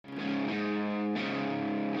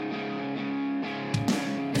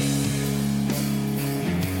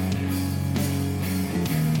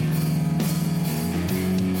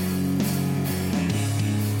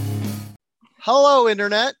Hello,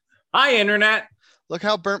 Internet. Hi, Internet. Look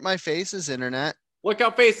how burnt my face is, Internet. Look how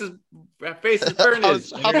faces burn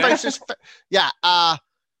is. Yeah.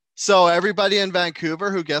 So everybody in Vancouver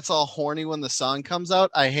who gets all horny when the sun comes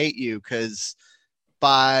out, I hate you because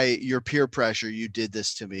by your peer pressure, you did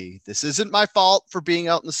this to me. This isn't my fault for being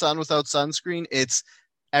out in the sun without sunscreen. It's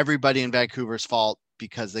everybody in Vancouver's fault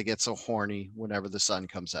because they get so horny whenever the sun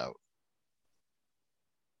comes out.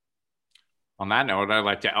 On that note, I'd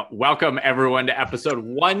like to welcome everyone to episode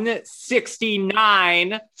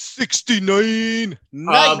 169 69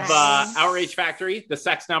 of Outrage Factory, the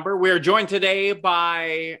sex number. We are joined today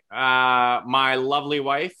by my lovely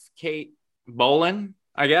wife, Kate Bolin,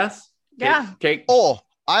 I guess. Yeah. Kate. Oh,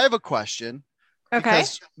 I have a question. Okay.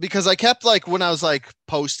 Because I kept when I was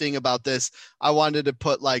posting about this, I wanted to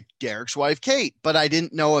put Derek's wife, Kate, but I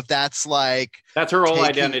didn't know if that's that's her whole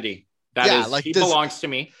identity. He belongs to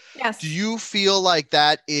me. Yes. Do you feel like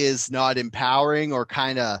that is not empowering or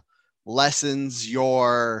kind of lessens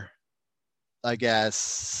your, I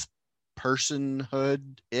guess,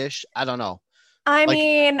 personhood-ish? I don't know. I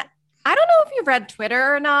mean, I don't know if you've read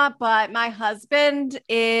Twitter or not, but my husband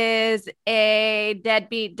is a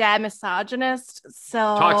deadbeat dad misogynist. So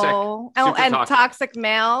toxic. Toxic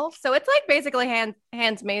male. So it's basically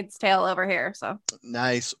Handmaid's Tale over here. So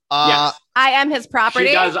nice. Yes. I am his property.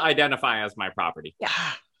 She does identify as my property. Yeah.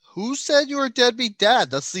 Who said you were a deadbeat dad?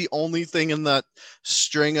 That's the only thing in that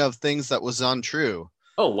string of things that was untrue.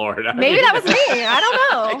 Oh, Lord. Maybe that was me. I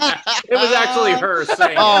don't know. It was actually her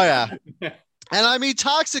saying Oh, yeah. And I mean,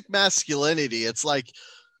 toxic masculinity, it's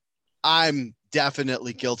I'm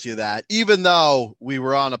definitely guilty of that. Even though we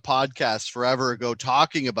were on a podcast forever ago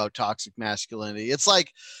talking about toxic masculinity, it's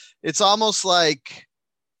almost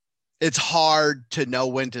it's hard to know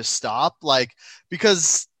when to stop.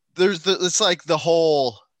 Because there's the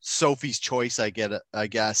whole Sophie's Choice, I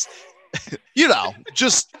guess,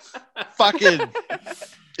 just fucking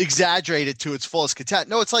exaggerate it to its fullest content.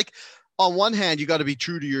 No, it's on one hand, you got to be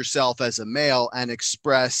true to yourself as a male and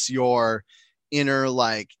express your inner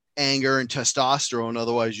anger and testosterone.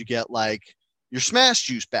 Otherwise, you get your smash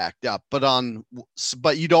juice backed up. But you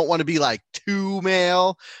don't want to be too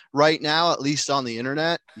male right now, at least on the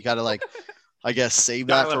internet. You got to I guess save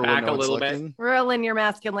that for when no one's looking. Reel in your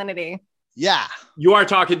masculinity. Yeah. You are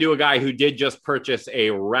talking to a guy who did just purchase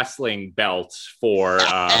a wrestling belt for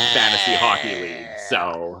Fantasy Hockey League.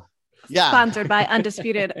 So. Yeah. Sponsored by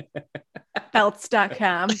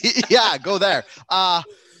UndisputedBelts.com. Yeah, go there.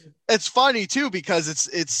 It's funny too because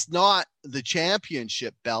it's not the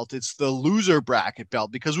championship belt, it's the loser bracket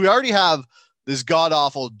belt, because we already have this god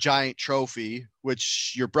awful giant trophy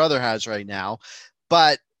which your brother has right now,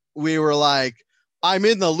 but we were I'm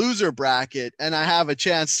in the loser bracket and I have a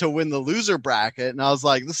chance to win the loser bracket, and I was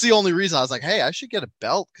that's the only reason I was hey, I should get a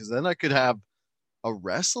belt because then I could have a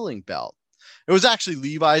wrestling belt. It was actually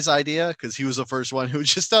Levi's idea because he was the first one who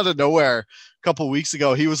just out of nowhere a couple of weeks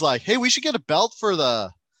ago, he was hey, we should get a belt for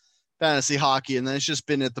the fantasy hockey. And then it's just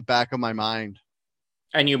been at the back of my mind.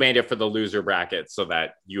 And you made it for the loser bracket so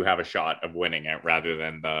that you have a shot of winning it rather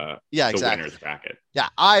than the winner's bracket. Yeah,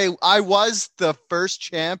 I was the first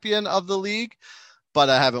champion of the league, but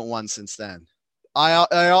I haven't won since then.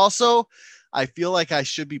 I feel I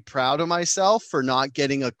should be proud of myself for not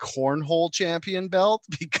getting a cornhole champion belt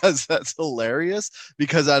because that's hilarious.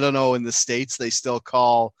 Because I don't know, in the States, they still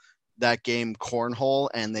call that game cornhole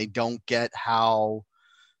and they don't get how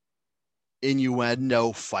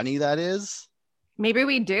innuendo funny that is. Maybe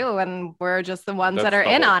we do, and we're just the ones that are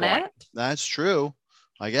in on it. That's true,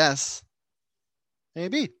 I guess.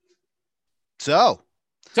 Maybe. So.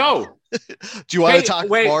 Do you want to talk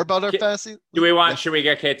more about our fantasy? Should we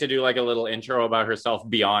get Kate to do a little intro about herself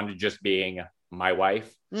beyond just being my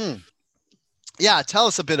wife? Yeah, tell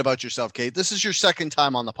us a bit about yourself, Kate. This is your second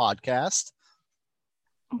time on the podcast.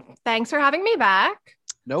 Thanks for having me back.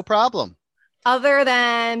 No problem. Other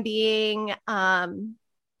than being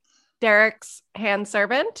Derek's hand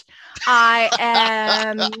servant, I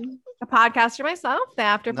am a podcaster myself, the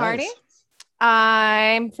After Party. Nice.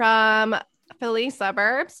 I'm from Philly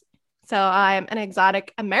suburbs. So I'm an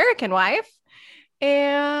exotic American wife.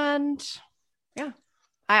 And yeah,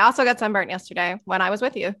 I also got sunburnt yesterday when I was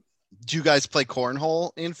with you. Do you guys play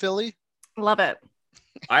cornhole in Philly? Love it.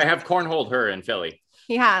 I have cornholed her in Philly.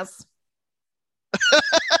 He has.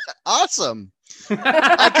 Awesome.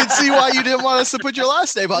 I can see why you didn't want us to put your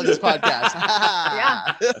last name on this podcast.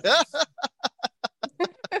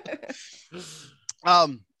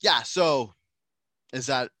 Yeah. So is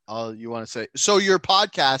that all you want to say? So your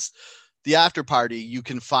podcast, The After Party, you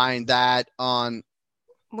can find that on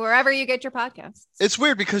Wherever you get your podcasts. It's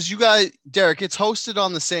weird because you guys, Derek, it's hosted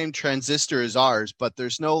on the same transistor as ours, but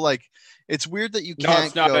there's no like. It's weird that you can't. No,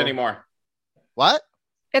 it's not anymore. What?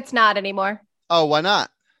 It's not anymore. Oh, why not?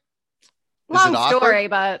 Long story,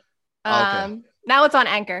 but Okay. now it's on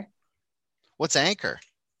Anchor, What's Anchor?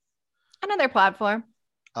 another platform.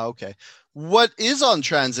 Okay. What is on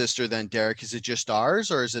Transistor then, Derek? Is it just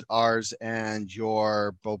ours or is it ours and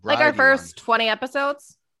your Bo Like our Bridey first 20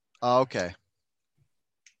 episodes, one? Oh, okay.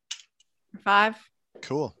 5.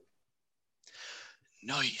 Cool.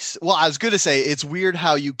 Nice. Well, I was going to say, it's weird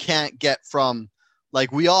how you can't get from,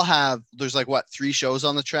 like, we all have, there's like, what, 3 shows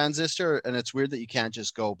on the Transistor? And it's weird that you can't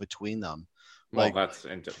just go between them. Like, Well,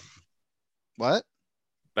 what?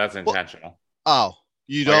 that's intentional. Oh,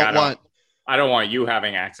 you Like, don't want. I don't want you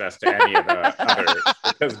having access to any of the others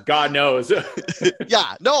because God knows.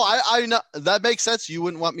 Yeah, no, I know that makes sense. You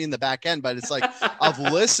wouldn't want me in the back end, but it's like of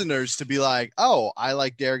listeners to be like, oh, I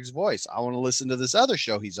like Derek's voice. I want to listen to this other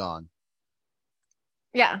show he's on.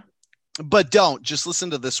 Yeah. But don't just listen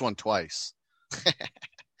to this one twice.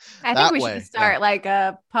 I That think we way, should start like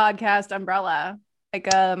a podcast umbrella. Like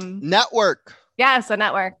Network. yes, a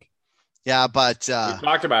network. Yeah, but We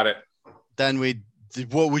talked about it. then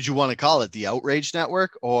what would you want to call it? The Outrage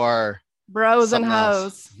Network or Bros and Something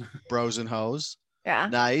else. hoes. Bros and Hoes? Yeah.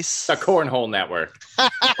 Nice. The Cornhole Network.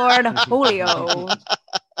 Portfolio.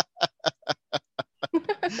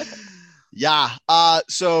 Yeah.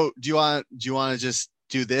 So do you want to just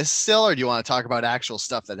do this still, or do you want to talk about actual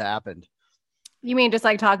stuff that happened? You mean just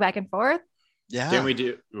like talk back and forth? Yeah. Didn't we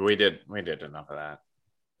do? We did enough of that.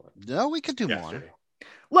 No, we could do more. yesterday.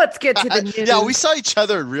 Let's get to the news. Yeah, we saw each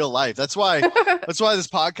other in real life. That's why this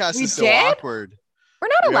podcast We is so did? awkward. We're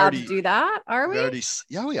not We allowed already- to do that, are we?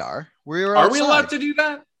 Yeah, we are. We're Are we outside. allowed to do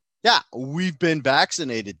that? Yeah, we've been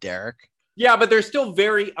vaccinated, Derek. Yeah, but they're still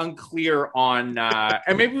very unclear on,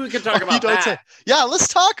 and maybe we could talk You about don't that. say- Yeah, let's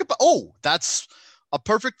talk about. Oh, that's a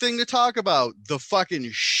perfect thing to talk about. The fucking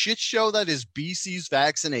shit show that is BC's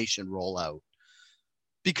vaccination rollout.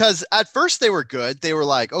 Because at first they were good. They were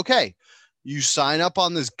like, okay, you sign up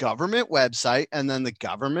on this government website, and then the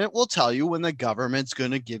government will tell you when the government's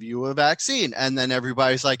going to give you a vaccine. And then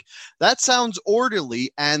everybody's like, that sounds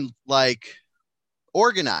orderly and like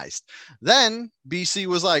organized. Then BC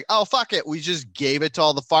was like, oh, fuck it. We just gave it to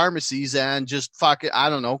all the pharmacies and just fuck it. I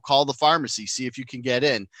don't know, call the pharmacy, see if you can get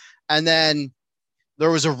in. And then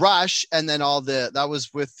there was a rush, and then that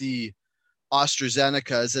was with the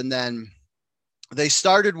AstraZenecas. And then they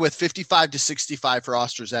started with 55 to 65 for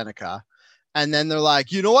AstraZeneca. And then they're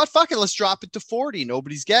like, you know what? Fuck it. Let's drop it to 40.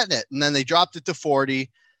 Nobody's getting it. And then they dropped it to 40.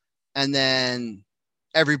 And then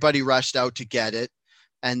everybody rushed out to get it.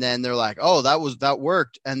 And then they're like, oh, that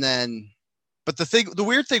worked. And then, but the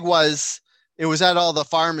weird thing was, it was at all the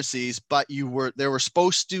pharmacies, but they were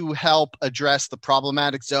supposed to help address the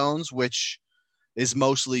problematic zones, which is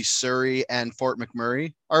mostly Surrey and Fort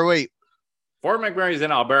McMurray. Or wait, Fort McMurray's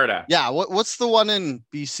in Alberta. yeah. What's the one in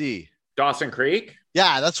BC? Dawson Creek?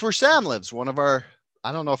 Yeah, that's where Sam lives. One of our,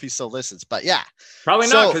 I don't know if he still listens, but yeah. Probably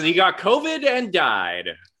So- not, because he got COVID and died.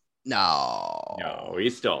 No. No,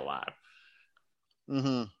 he's still alive.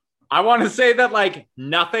 Mm-hmm. I want to say that like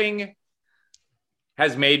nothing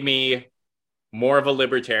has made me more of a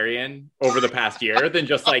libertarian over the past year than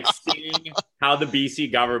just like seeing how the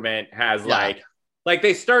BC government has Yeah. like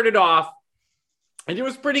they started off and it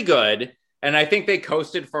was pretty good. And I think they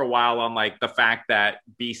coasted for a while on like the fact that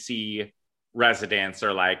BC residents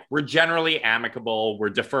are like, we're generally amicable, we're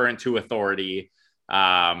deferent to authority.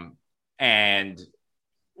 And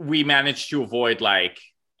we managed to avoid like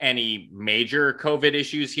any major COVID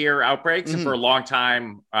issues here, outbreaks. And for a long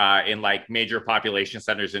time in like major population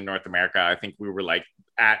centers in North America, I think we were like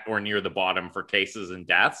at or near the bottom for cases and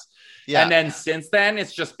deaths. Yeah. And then since then,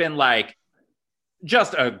 it's just been like,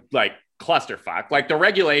 just a like clusterfuck. Like the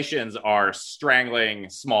regulations are strangling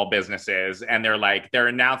small businesses and they're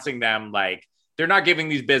announcing them like, they're not giving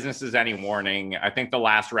these businesses any warning. I think the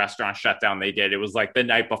last restaurant shutdown they did, it was like the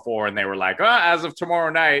night before, and they were like, as of tomorrow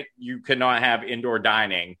night, you cannot have indoor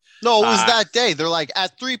dining. No, it was that day. They're like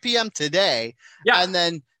at 3 p.m. today. Yeah. And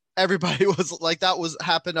then everybody was like, that was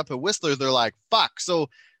happened up at Whistler. They're like, fuck. So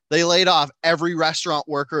they laid off every restaurant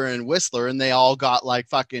worker in Whistler, and they all got like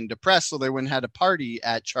fucking depressed. So they went and had a party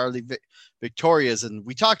at Charlie Victoria's. And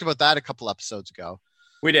we talked about that a couple episodes ago.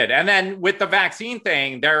 We did. And then with the vaccine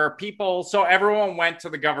thing, there are people. So everyone went to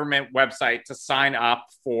the government website to sign up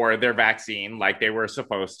for their vaccine like they were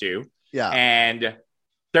supposed to. Yeah. And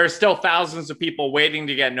there's still thousands of people waiting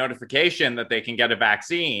to get notification that they can get a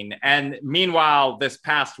vaccine. And meanwhile, this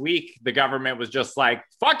past week, the government was just like,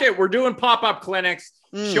 fuck it, we're doing pop-up clinics.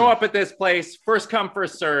 Show up at this place, first come,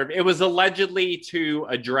 first serve. It was allegedly to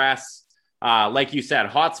address, like you said,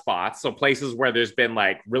 hotspots. So places where there's been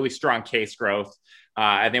like really strong case growth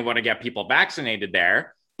and they want to get people vaccinated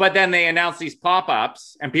there. But then they announced these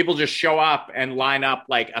pop-ups and people just show up and line up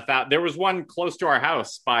like there was one close to our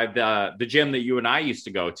house by the gym that you and I used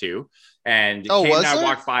to go to. And Kate and I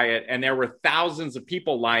walked by it and there were thousands of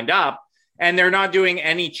people lined up and they're not doing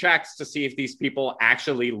any checks to see if these people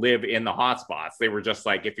actually live in the hotspots. They were just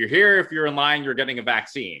like, if you're here, if you're in line, you're getting a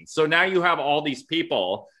vaccine. So now you have all these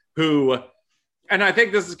people who... And I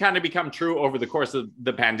think this has kind of become true over the course of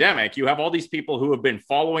the pandemic. You have all these people who have been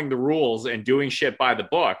following the rules and doing shit by the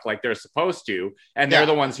book like they're supposed to, and they're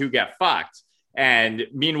the ones who get fucked. And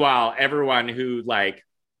meanwhile, everyone who like,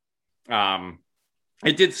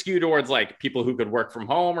 it did skew towards like people who could work from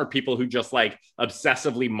home or people who just like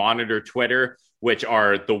obsessively monitor Twitter, which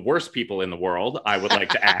are the worst people in the world, I would like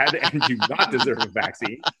to add, and do not deserve a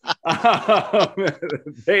vaccine.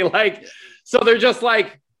 So they're just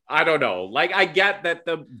like, I don't know. Like, I get that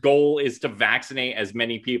the goal is to vaccinate as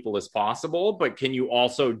many people as possible, but can you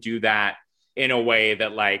also do that in a way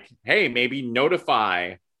that, like, hey, maybe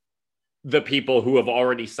notify the people who have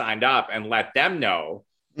already signed up and let them know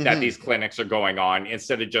that these clinics are going on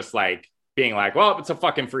instead of just like being like, well, it's a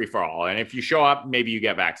fucking free for all. And if you show up, maybe you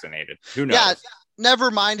get vaccinated. Who knows? Yeah,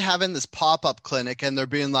 never mind having this pop-up clinic and they're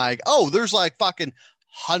being like, oh, there's like fucking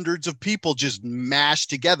hundreds of people just mashed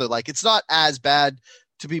together. Like, it's not as bad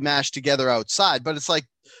to be mashed together outside, but it's like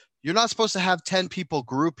you're not supposed to have 10 people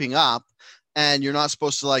grouping up and you're not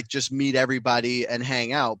supposed to like just meet everybody and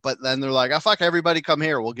hang out. But then they're like, oh, fuck, everybody come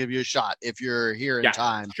here, we'll give you a shot if you're here in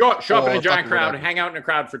time. Show up in a giant crowd, hang out in a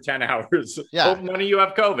crowd for 10 hours. Hope none of you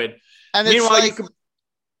have COVID. And meanwhile, it's like,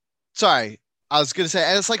 sorry, I was gonna say,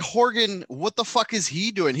 and it's like Horgan, what the fuck is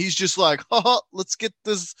he doing? He's just like, oh, let's get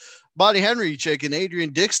this Bonnie Henry chick and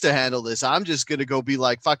Adrian Dix to handle this. I'm just gonna go be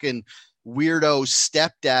like fucking weirdo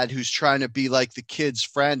stepdad who's trying to be like the kid's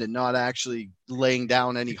friend and not actually laying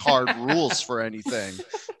down any hard rules for anything.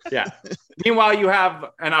 Yeah. Meanwhile, you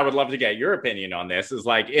have, and I would love to get your opinion on this, is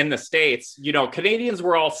like in the States, you know, Canadians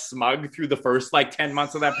were all smug through the first like 10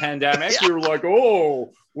 months of that pandemic. We were like,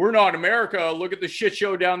 oh, we're not America. Look at the shit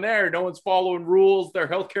show down there. No one's following rules. Their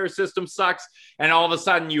healthcare system sucks. And all of a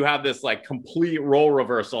sudden you have this like complete role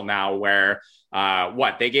reversal now where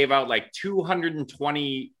they gave out like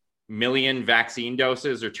 220 million vaccine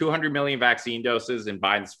doses or 200 million vaccine doses in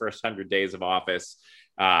Biden's first 100 days of office,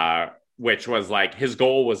 which was like his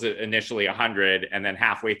goal was initially 100. And then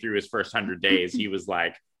halfway through his first 100 days, he was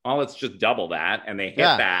like, well, let's just double that. And they hit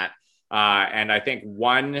that. And I think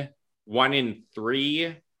one in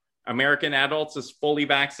 3 American adults is fully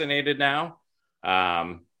vaccinated now.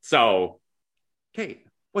 So, Kate,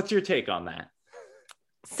 what's your take on that?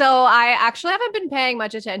 So I actually haven't been paying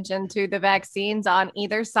much attention to the vaccines on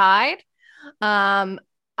either side.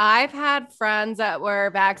 I've had friends that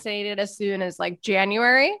were vaccinated as soon as like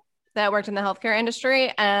January that worked in the healthcare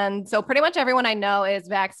industry. And so pretty much everyone I know is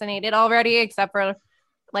vaccinated already, except for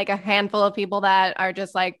like a handful of people that are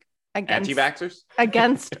just like anti-vaxxers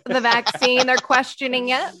against the vaccine. They're questioning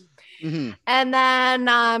it. Mm-hmm. And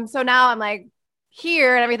then, so now I'm like,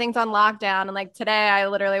 here and everything's on lockdown. And like today I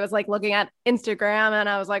literally was like looking at Instagram and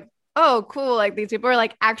I was like, oh, cool. Like these people are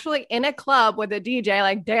like actually in a club with a DJ,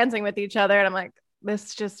 like dancing with each other. And I'm like,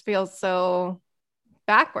 this just feels so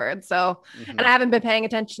backwards. So, and I haven't been paying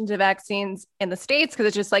attention to vaccines in the States because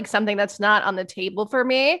it's just like something that's not on the table for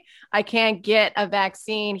me. I can't get a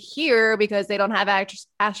vaccine here because they don't have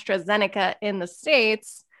AstraZeneca in the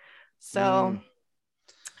States. So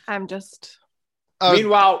I'm just...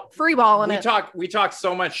 Meanwhile, free balling it. We talk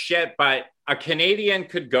so much shit, but a Canadian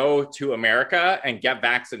could go to America and get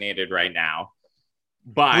vaccinated right now.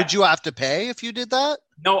 But would you have to pay if you did that?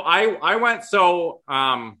 No, I went. So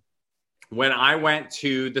when I went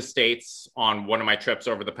to the States on one of my trips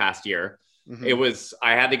over the past year,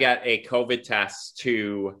 I had to get a COVID test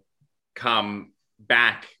to come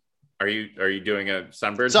back. Are you doing a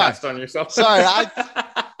sunburn test on yourself? Sorry,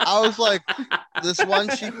 I was like, this one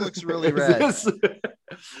cheek looks really red.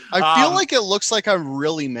 I feel like it looks like I'm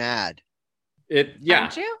really mad.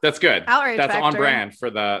 That's good. Outrage that's factor. On brand for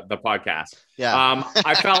the podcast. Yeah.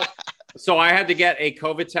 I felt so I had to get a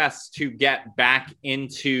COVID test to get back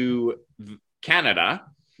into Canada.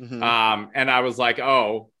 And I was like,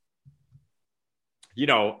 oh, you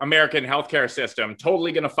know, American healthcare system,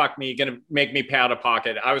 totally going to fuck me, going to make me pay out of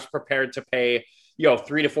pocket. I was prepared to pay,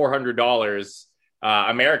 $300 to $400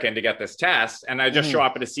 American to get this test, and I just show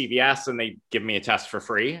up at a CVS and they give me a test for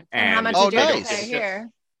free. And how much did you pay here?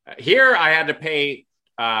 Here, I had to pay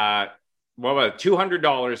what was it,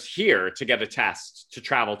 $200 here to get a test to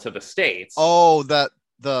travel to the States. Oh, they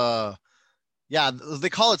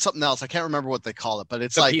call it something else. I can't remember what they call it, but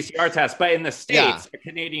it's like PCR test. But in the States, a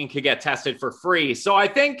Canadian could get tested for free. So I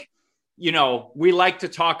think, we like to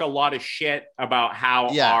talk a lot of shit about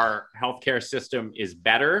how our healthcare system is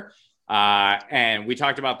better. And we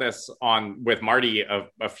talked about this with Marty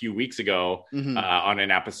a few weeks ago on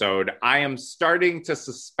an episode. I am starting to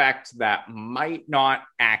suspect that might not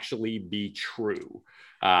actually be true.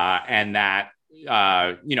 And that,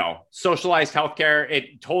 socialized healthcare,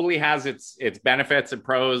 it totally has its benefits and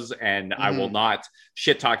pros. And I will not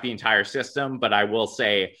shit talk the entire system, but I will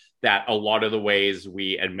say that a lot of the ways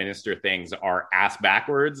we administer things are ass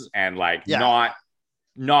backwards and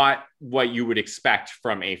not what you would expect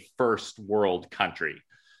from a first world country.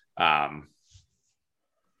 And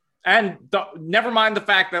never mind the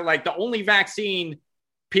fact that the only vaccine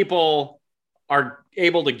people are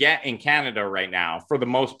able to get in Canada right now, for the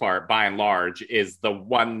most part, by and large, is the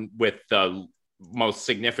one with the most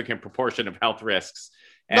significant proportion of health risks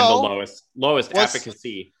and the lowest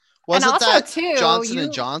efficacy. Was and it also that too, Johnson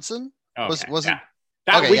and Johnson? Okay, was yeah.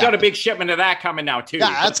 it? We got a big shipment of that coming now too.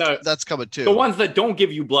 Yeah, that's coming too. The ones that don't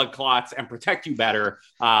give you blood clots and protect you better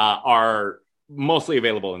are mostly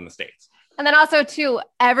available in the States. And then also too,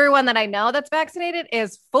 everyone that I know that's vaccinated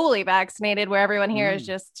is fully vaccinated, where everyone here is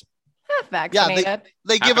just half vaccinated. Yeah,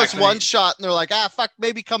 they give us one shot and they're like, fuck,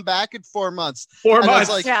 maybe come back in 4 months. 4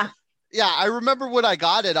 months. Yeah, I remember when I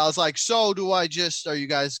got it, I was like, so are you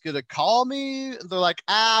guys going to call me? They're like,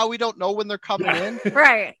 we don't know when they're coming in.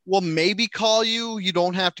 Right. We'll maybe call you. You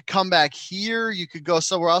don't have to come back here. You could go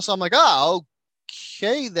somewhere else. I'm like,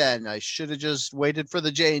 okay, then I should have just waited for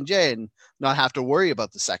the J&J and not have to worry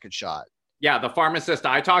about the second shot. Yeah, the pharmacist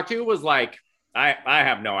I talked to was like, I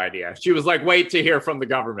have no idea. She was like, wait to hear from the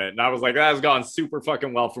government. And I was like, that has gone super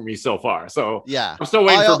fucking well for me so far. So yeah, I'm still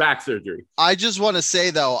waiting for back surgery. I just want to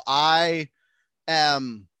say, though, I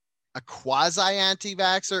am a quasi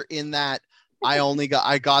anti-vaxxer in that I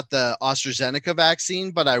got the AstraZeneca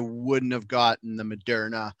vaccine, but I wouldn't have gotten the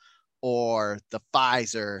Moderna or the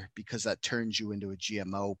Pfizer because that turns you into a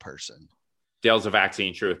GMO person. Dale's a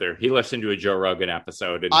vaccine truther. He listened to a Joe Rogan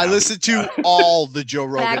episode. I listened to all the Joe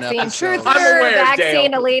Rogan episodes. I'm aware,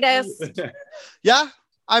 vaccine elitist. Yeah.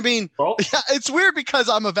 I mean, it's weird because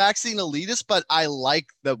I'm a vaccine elitist, but I like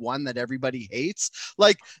the one that everybody hates.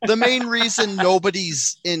 Like the main reason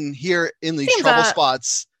nobody's in these trouble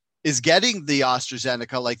spots is getting the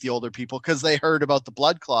AstraZeneca, like the older people, because they heard about the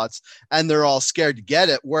blood clots and they're all scared to get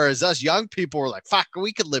it. Whereas us young people were like, fuck,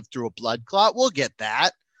 we could live through a blood clot. We'll get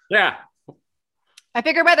that. Yeah. I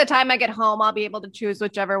figure by the time I get home, I'll be able to choose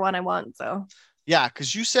whichever one I want. So yeah,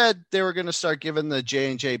 because you said they were going to start giving the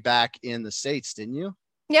J&J back in the States, didn't you?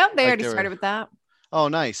 Yeah, they already started with that. Oh,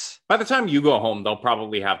 nice. By the time you go home, they'll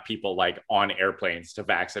probably have people on airplanes to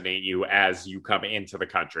vaccinate you as you come into the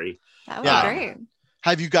country. That would be great.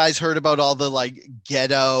 Have you guys heard about all the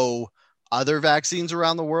ghetto other vaccines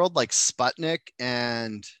around the world, like Sputnik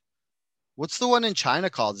and what's the one in China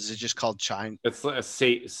called? Is it just called China? It's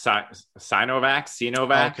Sinovac.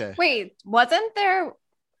 Okay. Wait, wasn't there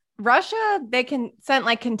Russia? They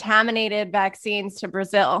sent contaminated vaccines to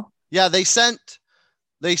Brazil. Yeah, they sent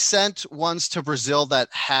ones to Brazil that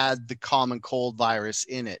had the common cold virus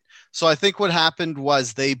in it. So I think what happened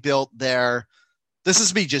was they built this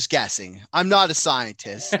is me just guessing. I'm not a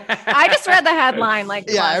scientist. I just read the headline.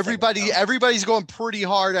 Everybody's going pretty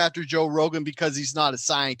hard after Joe Rogan because he's not a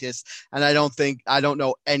scientist. And I don't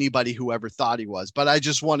know anybody who ever thought he was. But I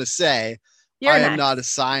just want to say I am not a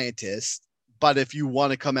scientist. But if you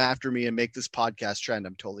want to come after me and make this podcast trend,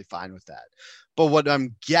 I'm totally fine with that. But what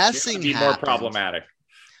I'm guessing be more problematic.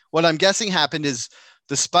 What I'm guessing happened is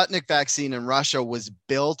the Sputnik vaccine in Russia was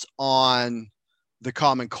built on the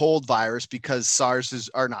common cold virus because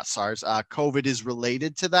COVID is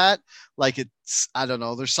related to that. I don't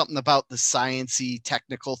know, there's something about the sciencey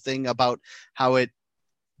technical thing about how it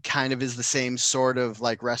kind of is the same sort of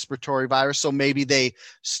respiratory virus. So maybe they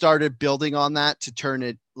started building on that to turn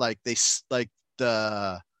it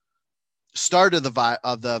the start of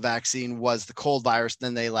the vaccine was the cold virus.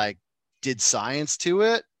 Then they did science to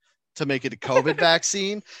it to make it a COVID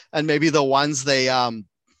vaccine. And maybe the ones they,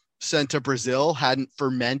 sent to Brazil hadn't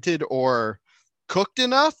fermented or cooked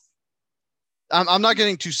enough. I'm not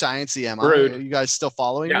getting too sciencey, am I? Are you guys still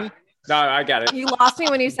following me? No, I got it. You lost me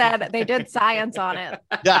when you said they did science on it.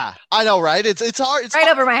 Yeah, I know, right? It's hard. It's right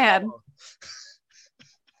hard. Over my head.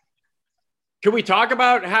 Can we talk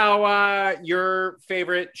about how your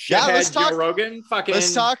favorite shithead Joe Rogan fucking...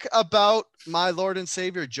 Let's talk about my Lord and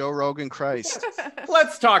Savior, Joe Rogan Christ.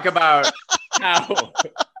 Let's talk about how...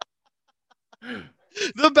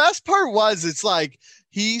 The best part was, it's like,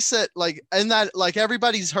 he said, like, and that, like,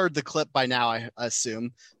 everybody's heard the clip by now, I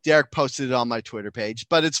assume. Derek posted it on my Twitter page.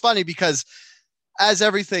 But it's funny because, as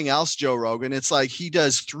everything else, Joe Rogan, it's like he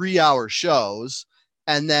does 3-hour shows,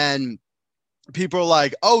 and then people are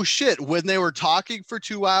like, oh shit, when they were talking for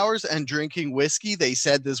 2 hours and drinking whiskey, they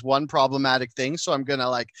said this one problematic thing, so I'm gonna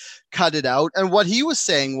like cut it out. And what he was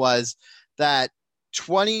saying was that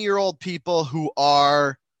 20-year-old people who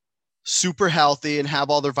are super healthy and have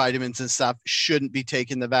all their vitamins and stuff shouldn't be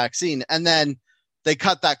taking the vaccine. And then they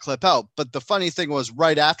cut that clip out. But the funny thing was,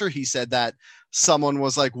 right after he said that, someone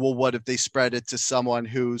was like, well, what if they spread it to someone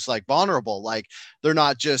who's like vulnerable? Like, they're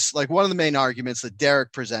not just like, one of the main arguments that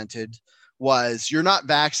Derek presented was, you're not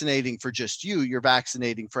vaccinating for just you're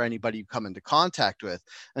vaccinating for anybody you come into contact with.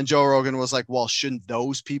 And Joe Rogan was like, well, shouldn't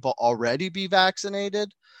those people already be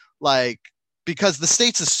vaccinated? Like, because the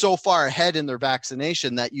States is so far ahead in their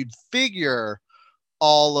vaccination that you'd figure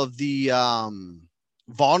all of the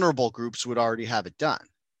vulnerable groups would already have it done.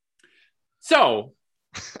 So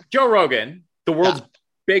Joe Rogan, the world's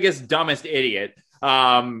biggest, dumbest idiot,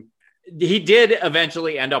 he did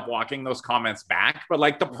eventually end up walking those comments back. But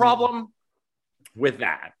like, the problem with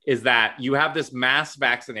that is that you have this mass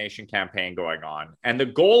vaccination campaign going on. And the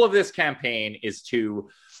goal of this campaign is to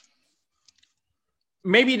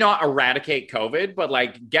maybe not eradicate COVID, but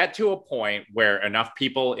like get to a point where enough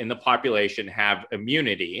people in the population have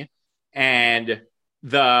immunity and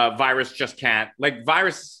the virus just can't, like,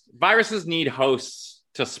 viruses need hosts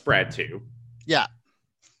to spread to. Yeah.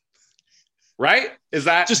 Right? Is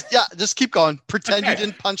that just keep going. Pretend you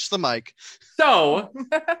didn't punch the mic. So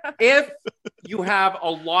if you have a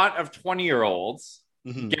lot of 20-year-olds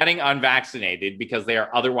getting unvaccinated because they are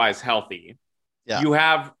otherwise healthy, you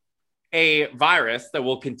have a virus that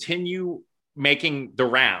will continue making the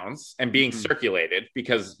rounds and being circulated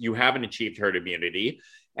because you haven't achieved herd immunity.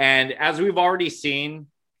 And as we've already seen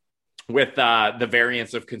with the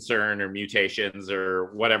variants of concern or mutations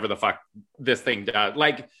or whatever the fuck this thing does,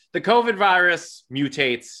 like, the COVID virus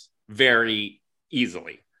mutates very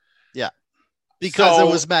easily. Yeah. Because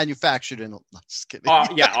it was manufactured in... Just kidding.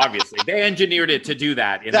 Yeah, obviously. They engineered it to do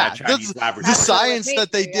that in that Chinese laboratory. The science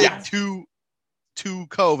that they did to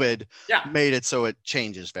COVID made it so it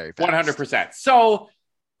changes very fast. 100%. So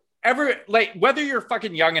whether you're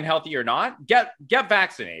fucking young and healthy or not, get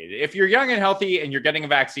vaccinated. If you're young and healthy and you're getting a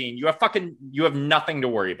vaccine, you have nothing to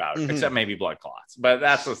worry about except maybe blood clots. But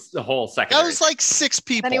that's the whole second. That was like 6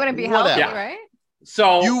 people. Then you wouldn't be healthy, right?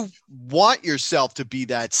 So you want yourself to be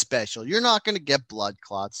that special. You're not going to get blood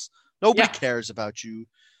clots. Nobody cares about you.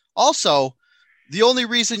 Also, the only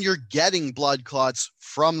reason you're getting blood clots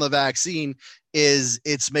from the vaccine is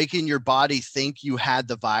it's making your body think you had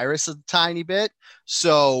the virus a tiny bit.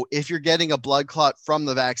 So if you're getting a blood clot from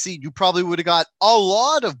the vaccine, you probably would have got a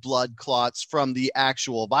lot of blood clots from the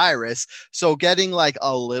actual virus. So getting like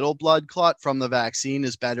a little blood clot from the vaccine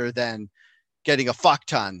is better than getting a fuck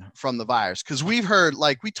ton from the virus. Because we've heard,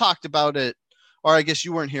 like, we talked about it, or I guess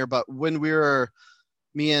you weren't here, but when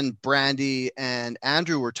me and Brandy and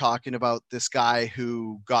Andrew were talking about this guy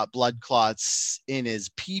who got blood clots in his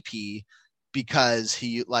pee-pee because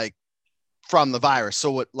he, like, from the virus.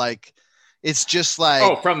 So it, like, it's just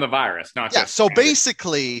like... from the virus, not just... So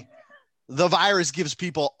basically, the virus gives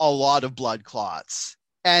people a lot of blood clots.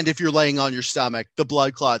 And if you're laying on your stomach, the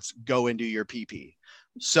blood clots go into your pee-pee.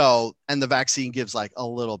 So, and the vaccine gives like a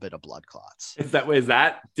little bit of blood clots. Is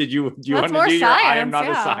that? Do you want to do your I am not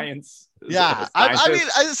a science? Yeah. I mean,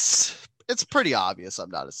 it's pretty obvious I'm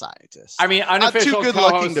not a scientist. I mean, unofficial I'm too good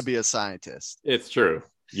looking to be a scientist. It's true.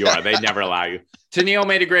 You are. They never allow you. Tennille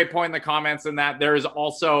made a great point in the comments in that there is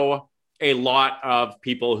also a lot of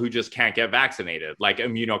people who just can't get vaccinated, like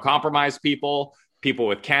immunocompromised people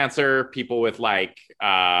with cancer, people with like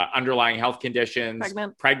underlying health conditions,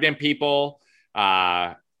 pregnant people.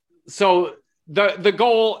 So the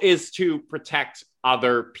goal is to protect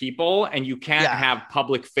other people, and you can't have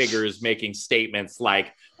public figures making statements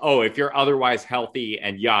like, oh, if you're otherwise healthy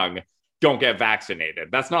and young, don't get vaccinated.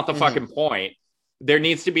 That's not the fucking point. There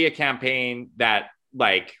needs to be a campaign that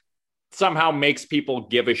like somehow makes people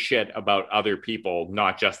give a shit about other people,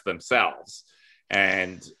 not just themselves.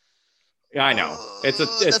 And I know that's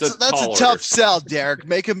a tough sell, Derek.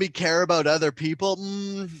 Making me care about other people.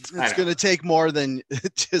 It's going to take more than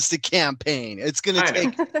just a campaign. It's going to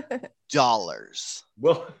take dollars.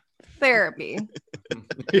 Well, therapy.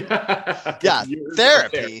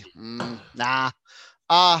 Therapy. Nah.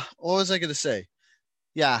 What was I gonna say?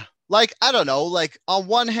 Yeah, like I don't know. Like on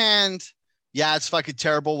one hand, yeah, it's fucking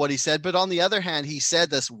terrible what he said, but on the other hand, he said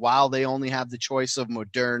this while they only have the choice of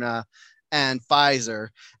Moderna and Pfizer,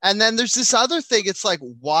 and then there's this other thing. It's like,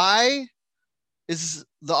 why is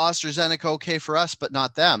the AstraZeneca okay for us but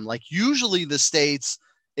not them? Like usually the States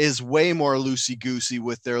is way more loosey goosey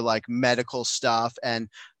with their like medical stuff and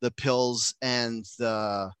the pills and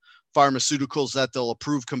the pharmaceuticals that they'll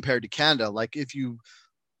approve compared to Canada. Like if you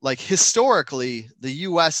like historically, the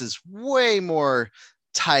US is way more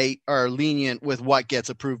tight or lenient with what gets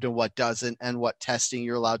approved and what doesn't and what testing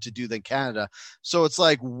you're allowed to do than Canada. So it's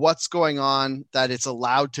like, what's going on that it's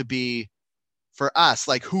allowed to be for us?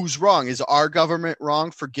 Like, who's wrong? Is our government wrong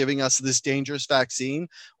for giving us this dangerous vaccine?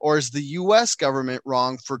 Or is the US government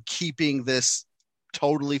wrong for keeping this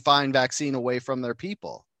totally fine vaccine away from their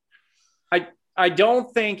people? I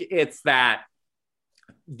don't think it's that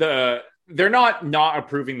they're not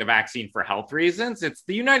approving the vaccine for health reasons. It's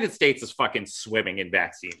the United States is fucking swimming in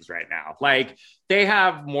vaccines right now. Like they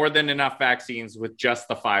have more than enough vaccines with just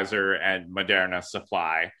the Pfizer and Moderna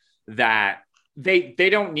supply that they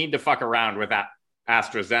don't need to fuck around with that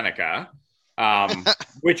AstraZeneca,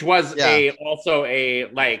 which was also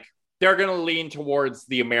like they're going to lean towards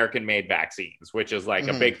the American made vaccines, which is like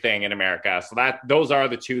a big thing in America. So those are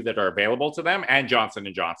the two that are available to them, and Johnson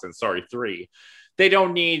and Johnson. Sorry, 3. They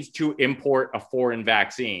don't need to import a foreign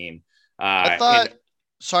vaccine. I thought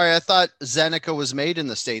Zeneca was made in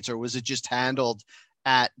the States, or was it just handled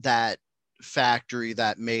at that factory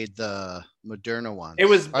that made the Moderna one? It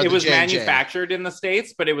was manufactured in the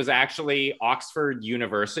States, but it was actually Oxford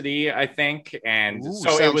University, I think. And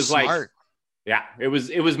so it was smart. Like, yeah, it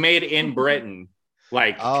was made in Britain,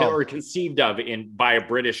 like or conceived of by a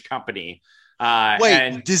British company.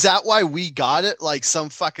 Wait, is that why we got it? Like some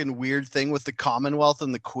fucking weird thing with the Commonwealth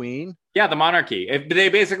and the Queen? Yeah, the monarchy. They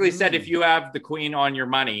basically said if you have the Queen on your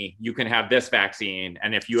money, you can have this vaccine.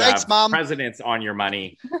 And if you have presidents on your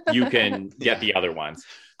money, you can get the other ones.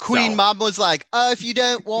 Queen Mom was like, if you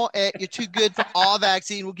don't want it, you're too good for our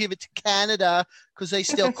vaccine. We'll give it to Canada because they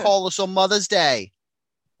still call us on Mother's Day.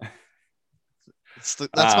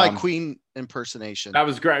 That's my Queen impersonation. That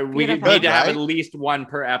was great. We need to have at least one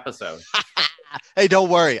per episode. Hey, don't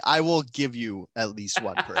worry. I will give you at least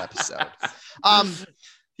one per episode.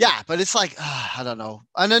 Yeah, but it's like, I don't know.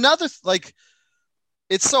 And another, like,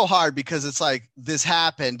 it's so hard because it's like this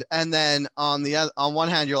happened. And then on one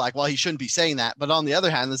hand, you're like, well, he shouldn't be saying that. But on the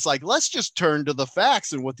other hand, it's like, let's just turn to the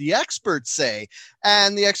facts and what the experts say.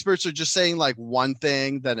 And the experts are just saying like one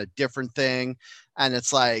thing, then a different thing. And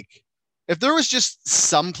it's like, if there was just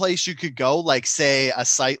some place you could go, like say a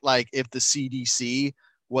site, like if the CDC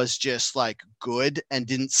was just like good and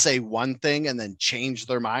didn't say one thing and then change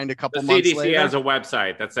their mind a couple months later. The CDC has a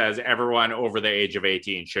website that says everyone over the age of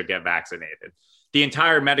 18 should get vaccinated. The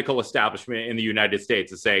entire medical establishment in the United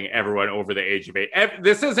States is saying everyone over the age of 18.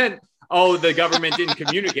 This isn't, the government didn't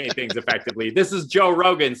communicate things effectively. This is Joe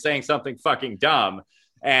Rogan saying something fucking dumb.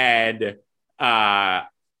 And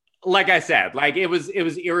like I said, like it was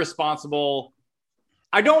irresponsible.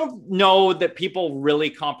 I don't know that people really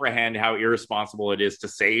comprehend how irresponsible it is to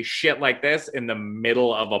say shit like this in the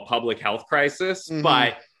middle of a public health crisis,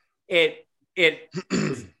 but it's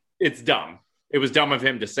dumb. It was dumb of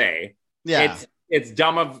him to say. Yeah. It's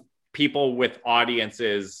dumb of people with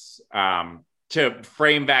audiences to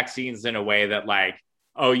frame vaccines in a way that like,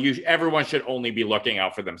 everyone should only be looking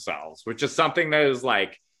out for themselves, which is something that is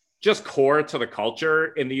like just core to the culture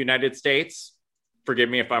in the United States. Forgive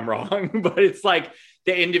me if I'm wrong, but it's like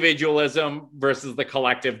the individualism versus the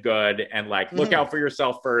collective good, and like look out for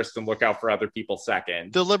yourself first and look out for other people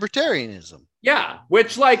second. The libertarianism. Yeah,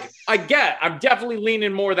 which like I'm definitely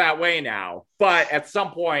leaning more that way now. But at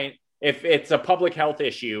some point, if it's a public health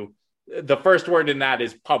issue, the first word in that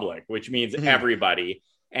is public, which means everybody.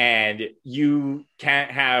 And you can't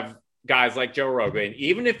have guys like Joe Rogan,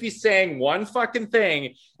 even if he's saying one fucking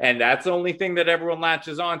thing and that's the only thing that everyone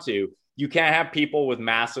latches onto. You can't have people with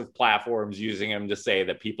massive platforms using him to say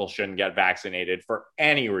that people shouldn't get vaccinated for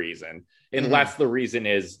any reason, unless the reason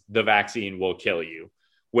is the vaccine will kill you,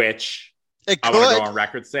 which I want to go on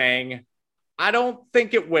record saying, I don't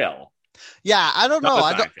think it will. Yeah, I don't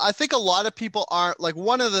know. I think a lot of people aren't like,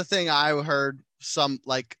 one of the thing I heard some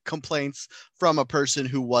like complaints from a person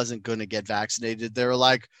who wasn't going to get vaccinated. They were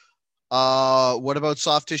like, what about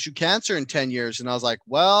soft tissue cancer in 10 years? And I was like,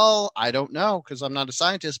 well, I don't know because I'm not a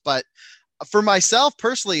scientist, but for myself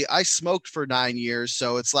personally, I smoked for 9 years.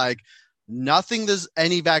 So it's like nothing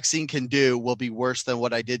any vaccine can do will be worse than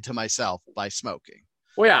what I did to myself by smoking.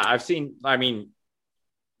 Well, yeah,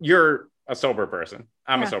 you're a sober person.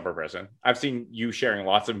 I'm a sober person. I've seen you sharing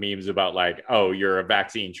lots of memes about like, oh, you're a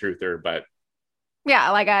vaccine truther, but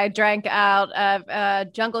Yeah, like I drank out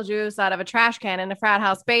of jungle juice out of a trash can in a frat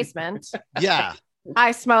house basement. Yeah.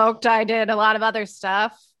 I smoked. I did a lot of other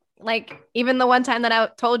stuff. Like even the one time that I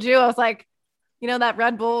told you, I was like, that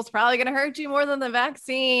Red Bull's probably going to hurt you more than the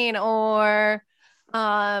vaccine. Or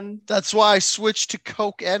that's why I switched to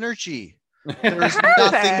Coke Energy. There's Perfect.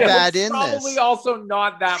 nothing bad in probably this. also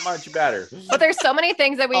not that much better. But there's so many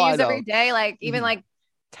things that we Oh, I use know. every day, like even like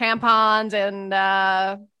tampons and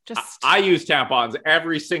just I use tampons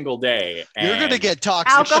every single day. You're and gonna get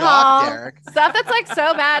toxic alcohol shock, Derek. stuff that's like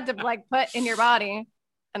so bad to like put in your body,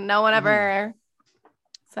 and no one ever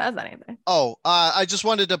says anything. Oh, I just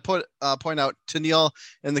wanted to point out to Neil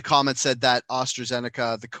in the comments said that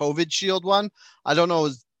AstraZeneca, the COVID shield one. I don't know.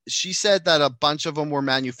 She said that a bunch of them were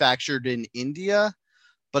manufactured in India,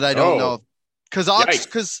 but I don't know because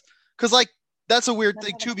like that's a weird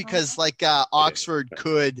thing too because like Oxford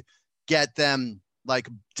could get them like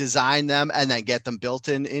design them and then get them built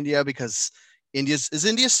in India because is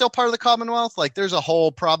India still part of the Commonwealth? Like there's a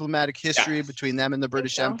whole problematic history between them and the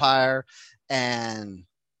British Empire and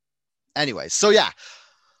anyways, so yeah.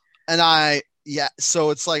 And so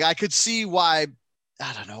it's like I could see why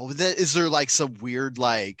I don't know. Is there like some weird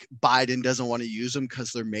like Biden doesn't want to use them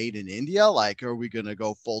because they're made in India? Like, are we gonna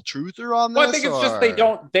go full truther on this? Well, I think it's just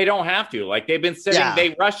they don't have to. Like they've been sitting. Yeah.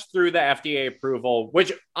 They rushed through the FDA approval,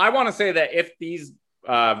 which I want to say that if these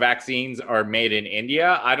vaccines are made in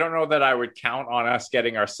India, I don't know that I would count on us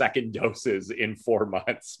getting our second doses in 4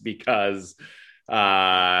 months because.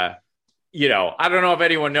 I don't know if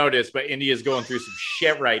anyone noticed, but India is going through some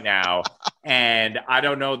shit right now. And I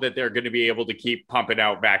don't know that they're going to be able to keep pumping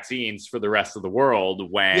out vaccines for the rest of the world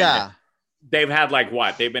when they've had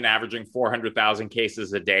they've been averaging 400,000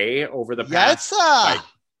 cases a day over the past.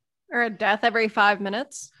 Or a death every 5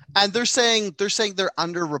 minutes. And they're saying they're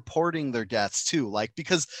underreporting their deaths too, like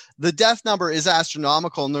because the death number is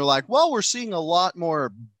astronomical, and they're like, well, we're seeing a lot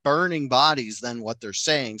more burning bodies than what they're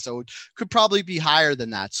saying, so it could probably be higher than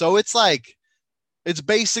that. So it's like, it's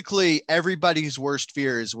basically everybody's worst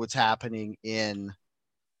fear is what's happening in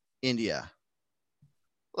India.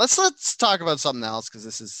 Let's talk about something else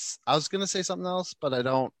because I was gonna say something else, but I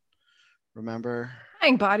don't remember.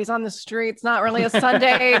 Dying bodies on the streets, not really a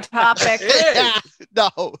Sunday topic.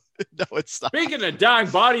 No, it's not. Speaking of dying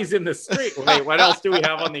bodies in the street, wait, what else do we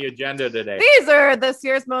have on the agenda today? These are this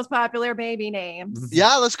year's most popular baby names.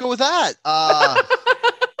 Yeah, let's go with that. I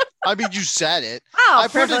mean, you said it. Oh, I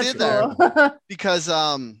put it in there because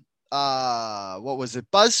what was it?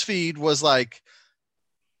 BuzzFeed was like,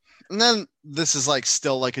 and then this is like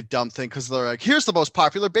still like a dumb thing because they're like, here's the most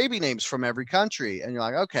popular baby names from every country. And you're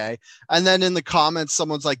like, okay. And then in the comments,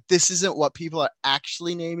 someone's like, this isn't what people are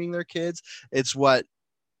actually naming their kids. It's what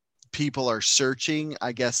people are searching,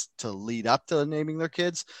 I guess, to lead up to naming their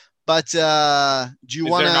kids. But do you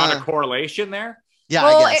want to? Is there not a correlation there? Yeah,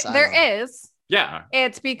 well, I guess. There is. Yeah.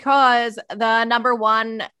 It's because the number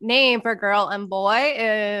one name for girl and boy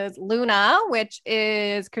is Luna, which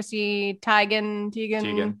is Chrissy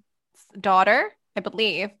Teigen's daughter, I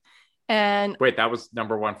believe. And wait, that was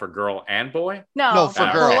number one for girl and boy? No,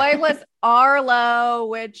 for girl. Boy was Arlo,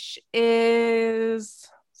 which is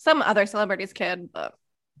some other celebrity's kid. But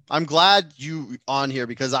I'm glad you on here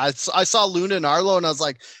because I saw Luna and Arlo and I was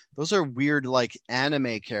like, those are weird like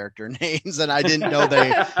anime character names, and I didn't know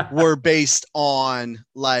they were based on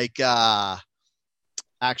like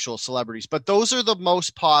actual celebrities. But those are the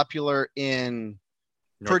most popular in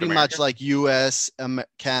pretty much like US,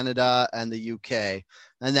 Canada, and the UK.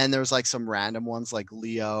 And then there's like some random ones like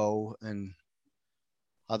Leo and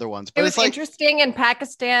other ones. But it was like, interesting in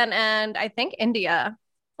Pakistan and I think India.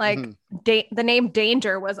 Like the name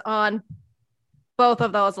Danger was on both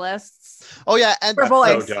of those lists. Oh yeah, and for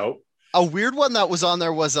boys. So dope. A weird one that was on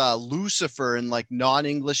there was Lucifer in like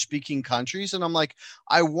non-English speaking countries, and I'm like,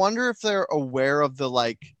 I wonder if they're aware of the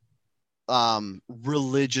like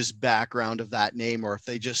religious background of that name, or if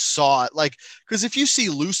they just saw it like, because if you see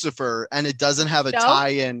Lucifer and it doesn't have a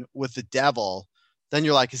tie-in with the devil, then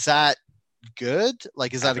you're like, is that good?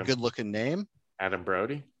 Like, is that a good looking name? Adam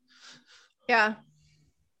Brody. Yeah.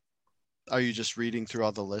 Are you just reading through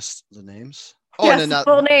all the lists, the names? Oh, yes,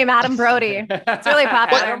 full name Adam Brody. It's really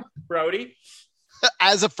popular. Adam Brody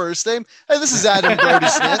as a first name. Hey, this is Adam Brody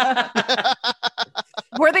Smith.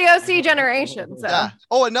 We're the OC generation. So. Yeah.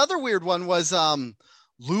 Oh, another weird one was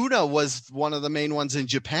Luna was one of the main ones in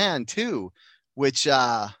Japan too, which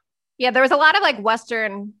yeah, there was a lot of like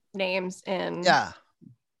Western names in. Yeah,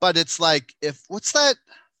 but it's like what's that?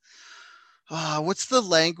 What's the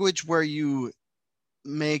language where you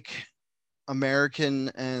make American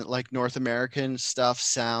and like North American stuff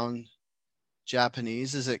sound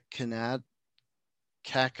Japanese? Is it Kakanak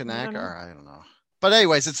or I don't know. But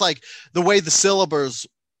anyways, it's like the way the syllables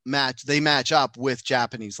match up with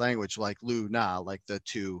Japanese language, like lu na, like the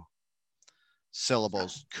two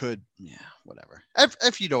syllables could, whatever.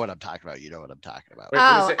 If you know what I'm talking about, you know what I'm talking about.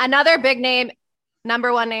 Oh, another big name,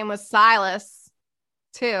 number one name was Silas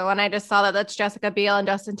too. And I just saw that that's Jessica Biel and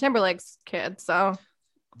Justin Timberlake's kid. So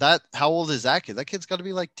how old is that kid? That kid's got to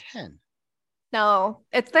be like 10. No,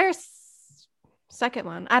 it's their second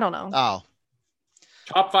one. I don't know. Oh.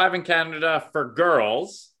 Top 5 in Canada for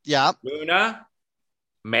girls. Yeah. Luna,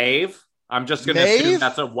 Maeve. I'm just going to assume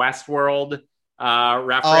that's a Westworld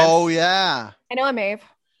reference. Oh, yeah. I know a Maeve.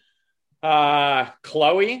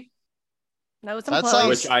 Chloe. Know some Chloe.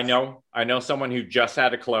 Which I know someone who just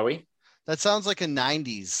had a Chloe. That sounds like a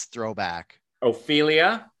 90s throwback.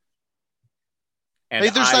 Ophelia. And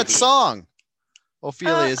hey, there's Ivy. that song.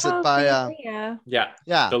 Ophelia. Is it by... Yeah.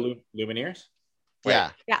 The Lumineers?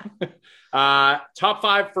 Wait. Yeah. Top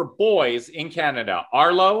 5 for boys in Canada.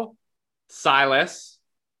 Arlo, Silas,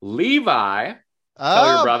 Levi.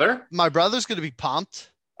 Tell your brother. My brother's going to be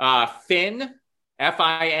pumped. Finn,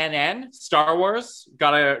 Finn. Star Wars.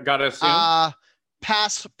 Gotta assume.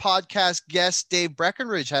 Past podcast guest Dave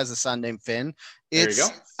Breckenridge has a son named Finn. There you go.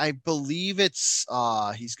 I believe it's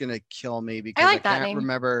he's gonna kill me because I can't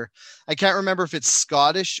remember. I can't remember if it's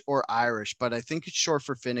Scottish or Irish, but I think it's short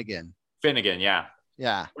for Finnegan. Finnegan, yeah.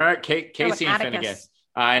 Yeah. All right, Casey and Finnegan.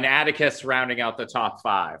 And Atticus rounding out the top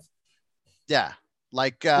 5. Yeah.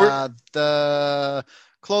 Like the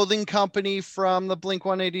clothing company from the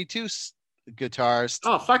Blink-182 guitarist.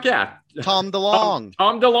 Oh, fuck yeah. Tom DeLonge.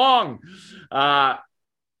 Tom DeLonge. I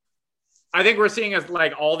think we're seeing as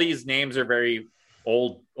like all these names are very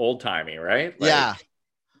old-timey, right? Like, yeah.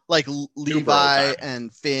 Like Levi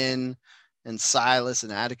and Finn and Silas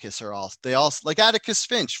and Atticus are all like Atticus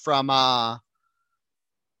Finch from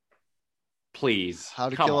Please. How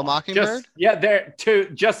to Kill a Mockingbird?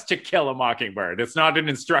 Just to Kill a Mockingbird. It's not an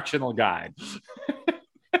instructional guide.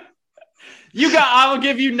 I will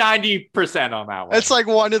give you 90% on that one. It's like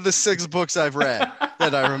one of the 6 books I've read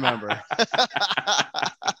that I remember.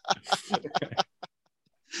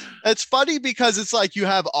 It's funny because it's like you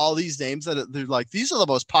have all these names that they're like, these are the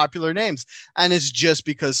most popular names. And it's just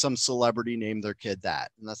because some celebrity named their kid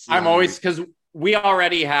that. And that's because we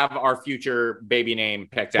already have our future baby name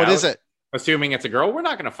picked out. What is it? Assuming it's a girl, we're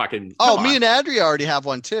not going to fucking. Oh, me and Andrea already have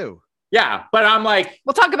one too. Yeah. But I'm like,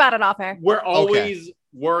 we'll talk about it off air. We're always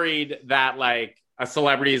worried that like a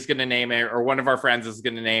celebrity is going to name it or one of our friends is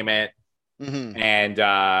going to name it. Mm-hmm. And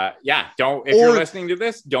if you're listening to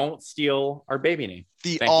this, don't steal our baby name.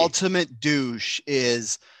 The ultimate douche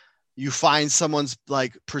is you find someone's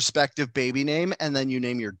like prospective baby name and then you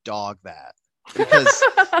name your dog that. Because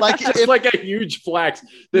like it's like a huge flex.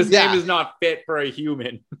 This name is not fit for a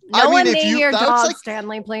human. No one name your dog like,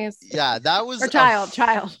 Stanley, please. Yeah, that was or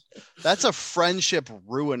child. That's a friendship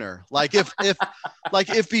ruiner. Like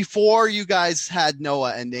if before you guys had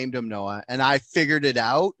Noah and named him Noah, and I figured it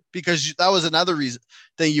out because that was another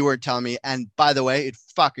thing you were telling me. And by the way, it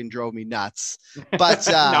fucking drove me nuts. But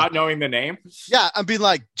not knowing the name. Yeah, I'm being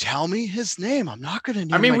like, tell me his name. I'm not gonna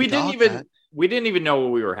name. I mean, my dog that. We didn't even know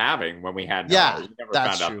what we were having when we had Noah. Yeah, we never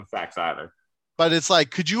that's found true. out the facts either. But it's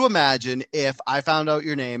like, could you imagine if I found out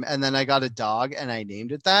your name and then I got a dog and I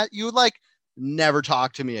named it that? You would like never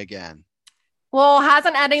talk to me again. Well,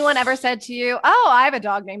 hasn't anyone ever said to you, "Oh, I have a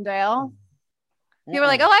dog named Dale"? You were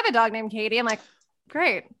like, "Oh, I have a dog named Katie." I'm like,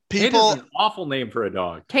 "Great." It is an awful name for a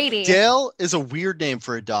dog. Katie. Dale is a weird name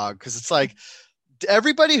for a dog because it's like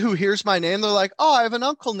everybody who hears my name, they're like, "Oh, I have an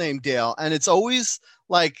uncle named Dale," and it's always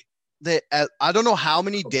like. I don't know how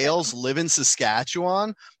many Dales live in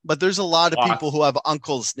Saskatchewan, but there's a lot of people who have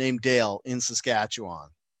uncles named Dale in Saskatchewan,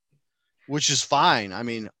 which is fine. I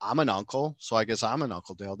mean, I'm an uncle, so I guess I'm an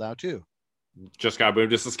Uncle Dale now too. Just got moved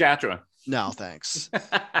to Saskatchewan. No, thanks.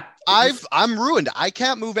 I'm ruined. I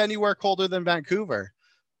can't move anywhere colder than Vancouver.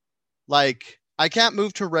 Like, I can't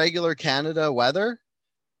move to regular Canada weather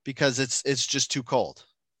because it's just too cold.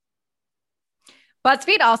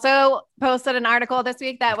 BuzzFeed also posted an article this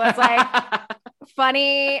week that was like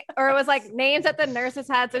funny, or it was like names that the nurses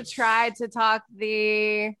had to try to talk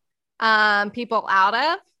the people out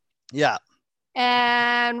of. Yeah.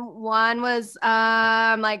 And one was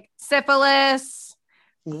like syphilis,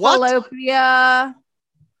 fallopia.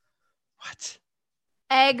 What?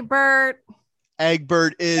 Egbert.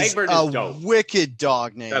 Egbert is a dope. Wicked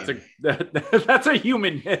dog name. That's a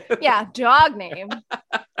human name. Yeah, dog name.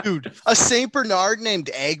 Dude, a Saint Bernard named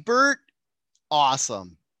Egbert?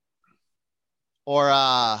 Awesome. Or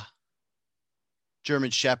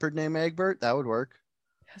German Shepherd named Egbert. That would work.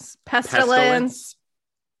 Pestilence.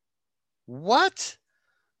 What?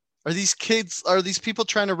 Are these people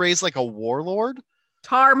trying to raise like a warlord?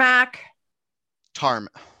 Tarmac.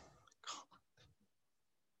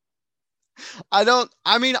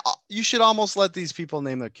 You should almost let these people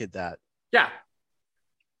name their kid that. Yeah.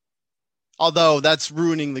 Although that's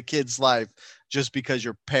ruining the kid's life just because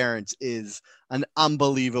your parents is an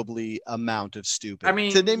unbelievably amount of stupid. I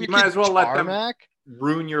mean, to name you your might kid as well Tarmac? let them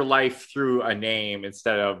ruin your life through a name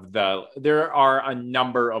instead of there are a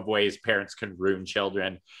number of ways parents can ruin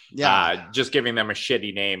children. Yeah. Just giving them a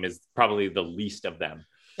shitty name is probably the least of them.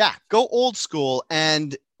 Yeah. Go old school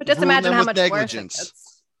and But just ruin imagine them how with much negligence. worse it gets.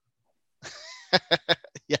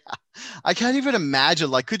 Yeah. I can't even imagine.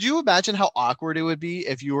 Like, could you imagine how awkward it would be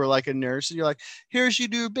if you were like a nurse and you're like, here's your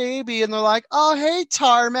new baby. And they're like, oh, hey,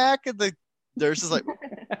 Tarmac. And the nurse is like,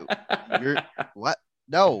 you're what?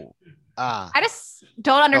 No. I just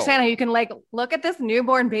don't understand how you can like look at this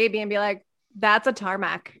newborn baby and be like, that's a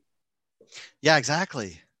Tarmac. Yeah,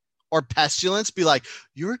 exactly. Or Pestilence, be like,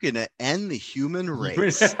 you're going to end the human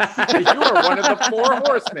race. You are one of the 4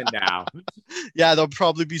 horsemen now. Yeah, there'll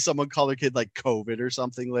probably be someone call their kid like COVID or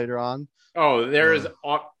something later on. Oh, there is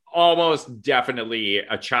almost definitely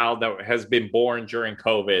a child that has been born during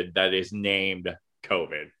COVID that is named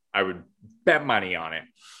COVID. I would bet money on it.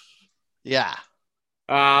 Yeah.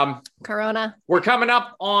 Corona. We're coming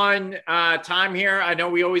up on time here. I know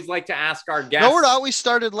we always like to ask our guests. No, we're not. We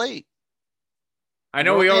started late. I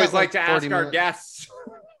know we always like like to ask 40 our minutes. guests.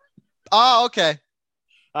 Oh, okay.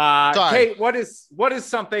 Sorry. Kate, what is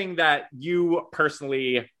something that you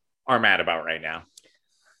personally are mad about right now?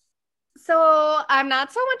 So I'm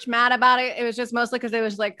not so much mad about it. It was just mostly because it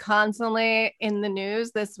was like constantly in the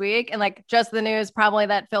news this week, and like just the news probably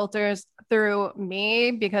that filters through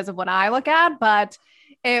me because of what I look at. But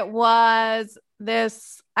it was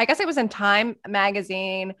this, I guess it was in Time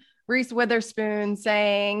magazine, Reese Witherspoon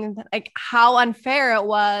saying like how unfair it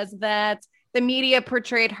was that the media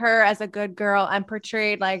portrayed her as a good girl and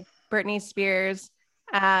portrayed like Britney Spears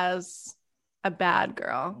as a bad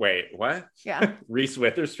girl. Wait, what? Yeah. Reese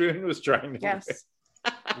Witherspoon was trying to. Yes.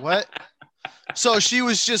 What? So she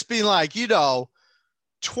was just being like,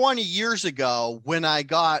 20 years ago when I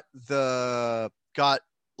got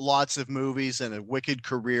lots of movies and a wicked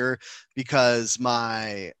career because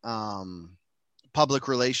my public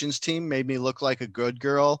relations team made me look like a good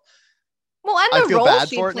girl. Well, and I the feel role bad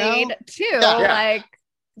she for it now. played too, Yeah. like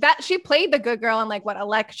that she played the good girl in like what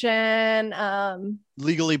election?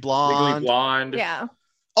 Legally Blonde. Legally Blonde. Yeah.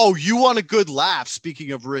 Oh, you want a good laugh?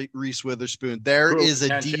 Speaking of Reese Witherspoon, there Cruel is a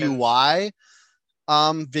Intentions. DUI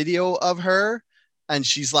video of her, and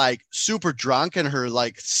she's like super drunk, and her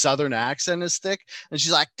like southern accent is thick, and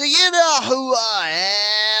she's like, "Do you know who I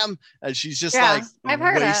am?" And she's just Yeah, like I've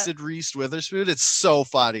heard it. wasted Reese Witherspoon. It's so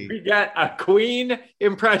funny. We get a Queen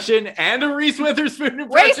impression and a Reese Witherspoon impression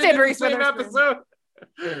Wasted in the Reese same Witherspoon. episode.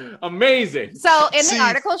 Amazing. So in See- the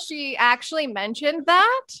article, she actually mentioned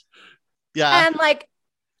that, Yeah. and like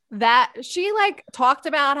that she like talked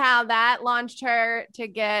about how that launched her to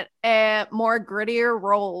get more grittier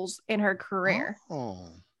roles in her career. Oh.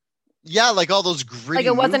 Yeah, like all those gritty Like,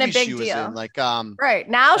 it wasn't a movies big she was deal. in. Like Right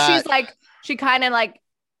now, Uh, she's like she kind of like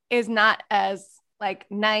is not as like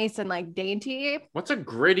nice and like dainty. What's a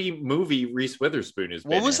gritty movie Reese Witherspoon has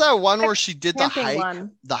been what was in? that one where she did the Camping hike?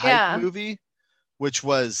 one. The hike Yeah. movie, which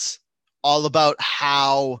was all about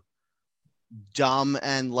how dumb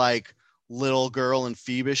and like little girl and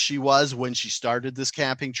Phoebus she was when she started this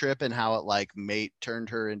camping trip, and how it like turned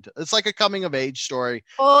her into, it's like a coming of age story.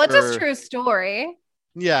 Well, it's Or- a true story.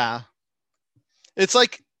 Yeah, it's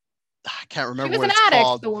like I can't She remember was what an it's addict,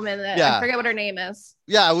 called. the woman that Yeah. I forget what her name is.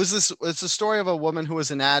 Yeah, it's a story of a woman who was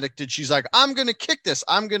an addict, and she's like, I'm gonna kick this.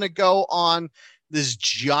 I'm gonna go on this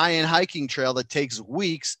giant hiking trail that takes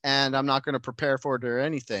weeks, and I'm not gonna prepare for it or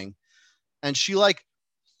anything. And she like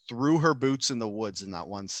threw her boots in the woods in that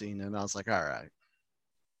one scene, and I was like, all right,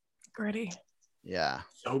 Gritty. yeah,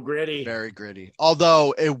 So gritty. very gritty.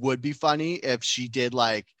 Although it would be funny if she did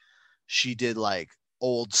like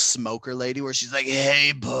old smoker lady where she's like,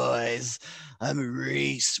 hey boys, I'm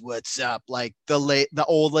Reese, what's up? Like the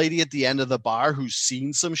old lady at the end of the bar who's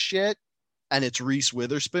seen some shit, and it's Reese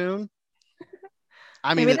Witherspoon.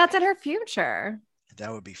 I mean, Maybe that's in her future.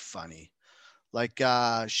 that would be funny. Like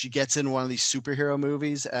she gets in one of these superhero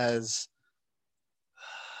movies as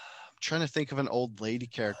I'm trying to think of an old lady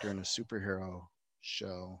character in a superhero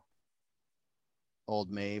show. Old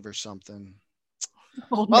Maeve or something.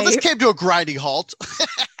 Old Well, this Maeve. came to a grinding halt.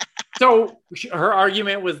 So her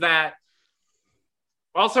argument was that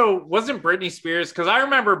Also, wasn't Britney Spears? Because I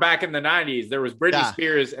remember back in the 90s, there was Britney Yeah.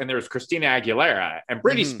 Spears and there was Christina Aguilera. And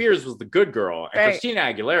Britney Mhm. Spears was the good girl, and Right. Christina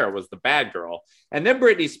Aguilera was the bad girl. And then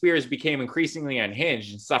Britney Spears became increasingly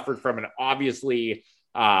unhinged and suffered from an obviously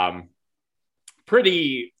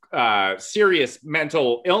pretty serious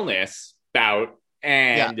mental illness bout.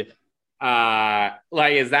 And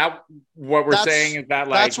like, is that what we're saying? Is that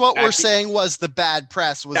like that's what we're saying was the bad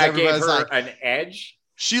press? Was that gave everybody's her like, an edge?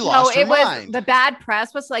 she lost her it was mind? the bad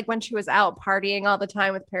press was like when she was out partying all the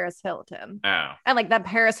time with Paris Hilton. Oh. And like that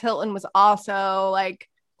Paris Hilton was also like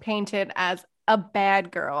painted as a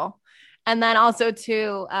bad girl. And then also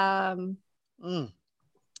too, It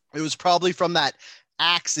was probably from that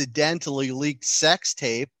accidentally leaked sex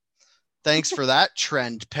tape. Thanks for that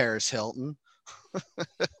trend, Paris Hilton.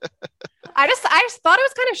 I just thought it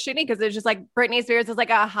was kind of shitty because it's just like Britney Spears is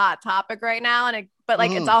like a hot topic right now, and but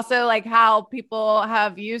like it's also like how people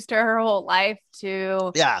have used her whole life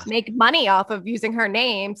to make money off of using her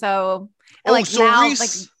name. So now Reese,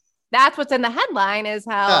 like that's what's in the headline is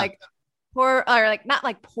how like poor or like not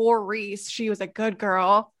like poor Reese, she was a good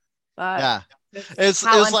girl, but it's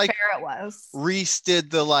how like it was. Reese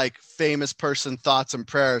did the like famous person thoughts and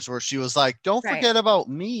prayers where she was like, "Don't forget about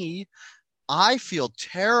me. I feel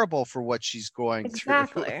terrible for what she's going through."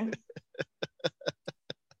 Exactly.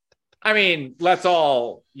 I mean, let's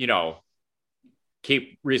all,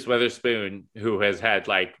 keep Reese Witherspoon, who has had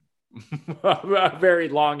like a very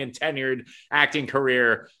long and tenured acting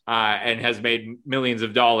career and has made millions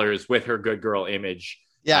of dollars with her good girl image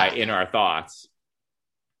in our thoughts.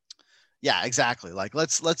 Yeah, exactly. Like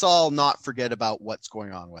let's all not forget about what's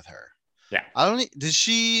going on with her. Yeah. Did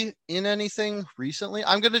she in anything recently?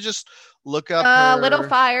 I'm going to just look up her... Little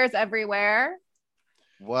Fires Everywhere.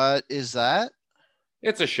 What is that?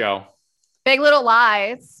 It's a show. Big Little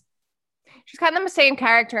Lies. She's kind of the same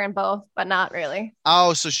character in both, but not really.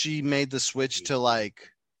 Oh, so she made the switch to like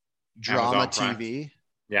drama TV.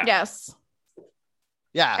 Yeah. Yes.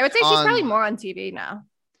 Yeah. I would say she's probably more on TV now.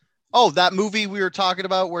 Oh, that movie we were talking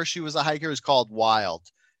about where she was a hiker is called Wild.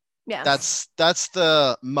 Yes. That's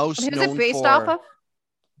the most Who's known it based for. off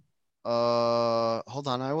of? Hold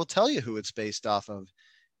on, I will tell you who it's based off of.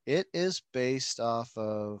 It is based off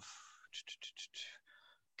of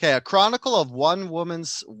a chronicle of one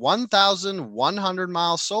woman's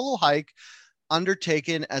 1,100-mile solo hike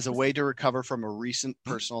undertaken as a way to recover from a recent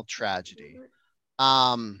personal tragedy.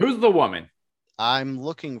 Who's the woman? I'm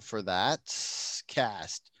looking for that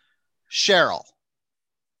cast. Cheryl.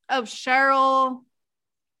 Oh, Cheryl.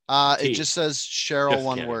 It just says Cheryl, Just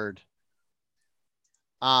one kidding. word.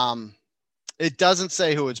 It doesn't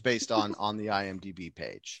say who it's based on the IMDb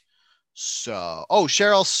page. So,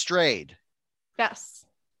 Cheryl Strayed. Yes.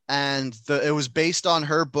 And it was based on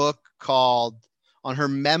her book on her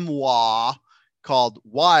memoir called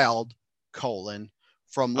Wild,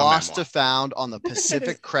 from Lost to Found on the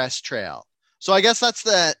Pacific Crest Trail. So I guess that's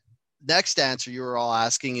the next answer you were all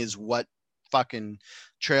asking is what fucking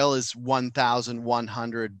trail is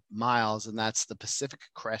 1,100 miles, and that's the Pacific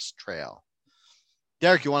Crest Trail.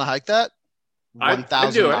 Derek, you want to hike that?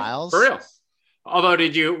 1,000 miles? For real. Although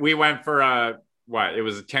we went for it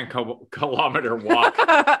was a 10-kilometer walk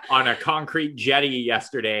on a concrete jetty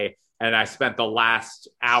yesterday, and I spent the last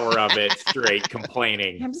hour of it straight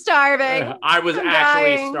complaining. I'm starving. I was I'm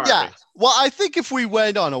actually dying. starving. Yeah. Well, I think if we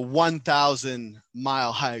went on a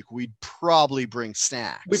 1,000-mile hike, we'd probably bring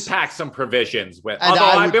snacks. We packed some provisions with. And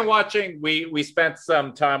Although I I've been watching, we spent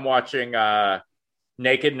some time watching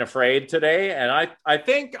Naked and Afraid today, and I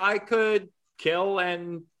think I could kill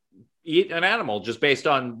and eat an animal just based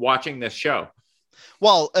on watching this show.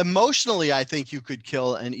 Well, emotionally, I think you could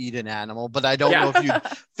kill and eat an animal, but I don't know if you'd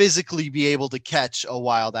physically be able to catch a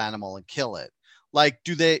wild animal and kill it. Like,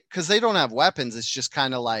 because they don't have weapons. It's just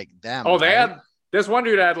kind of like them. Oh, they had this one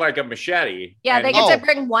dude had like a machete. Yeah, they get to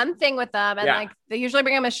bring one thing with them, and like they usually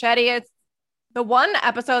bring a machete. It's the one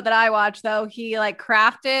episode that I watched, though. He like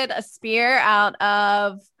crafted a spear out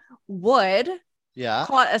of wood. Yeah.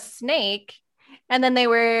 Caught a snake. And then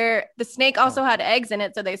the snake also had eggs in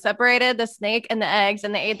it. So they separated the snake and the eggs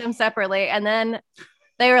and they ate them separately. And then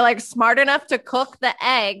they were like smart enough to cook the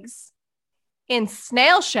eggs in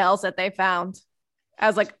snail shells that they found. I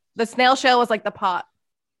was like, the snail shell was like the pot.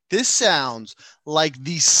 This sounds like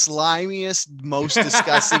the slimiest, most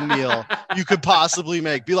disgusting meal you could possibly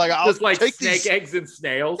make. Be like, I'll just like take snake eggs and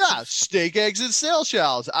snails. Yeah, steak, eggs, and snail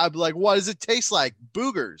shells. I'd be like, what does it taste like?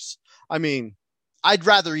 Boogers. I mean, I'd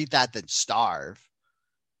rather eat that than starve.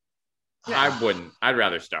 I wouldn't. I'd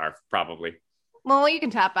rather starve, probably. Well, you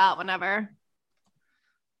can tap out whenever.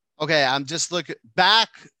 Okay, I'm just looking back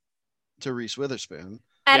to Reese Witherspoon.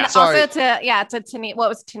 And Yeah. also to Tennille, what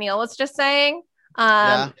was Tennille was just saying.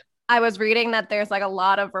 Yeah. I was reading that there's like a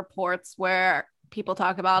lot of reports where people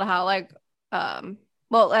talk about how like,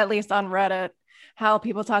 well, at least on Reddit, how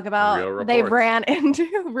people talk Real about reports. they ran into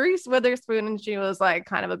Reese Witherspoon and she was like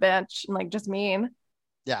kind of a bitch and like just mean.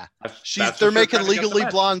 Yeah. That's They're for sure making trying to get Legally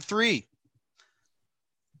the Blonde 3.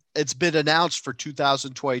 It's been announced for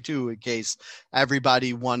 2022 in case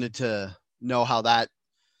everybody wanted to know how that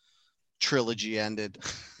trilogy ended.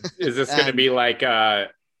 Is this going to be like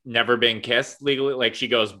Never Been Kissed legally? Like she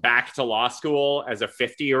goes back to law school as a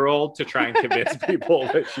 50-year-old to try and convince people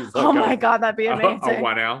that she's like Oh my God, that'd be amazing. a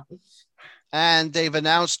 1L. And they've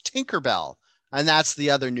announced Tinkerbell. And that's the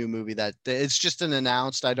other new movie that it's just an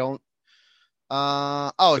announced. I don't.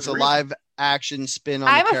 It's a Reese- live action spin on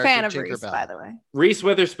I'm the a fan of character Reese, Tinkerbell. by the way. Reese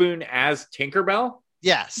Witherspoon as Tinkerbell?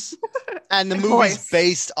 Yes. And the And movie's voice.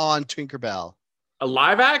 based on Tinkerbell. A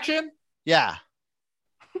live action? Yeah.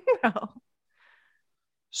 No.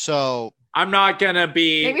 So I'm not gonna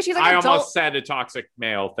be. Maybe she's like I adult- almost said a toxic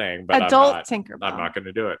male thing, but Adult I'm Tinkerbell. not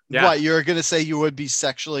gonna do it. Yeah. what, you're going to say you would be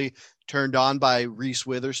sexually turned on by Reese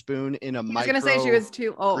Witherspoon in a I was micro? gonna say she was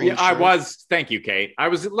too old. Green Yeah, I shirt. was. Thank you, Kate. I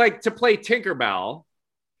was like to play Tinkerbell,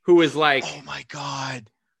 who is like. Oh my God.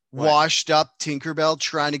 What? Washed up Tinkerbell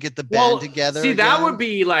trying to get the band together. See, that again. would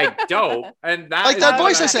be like dope, and that like is that what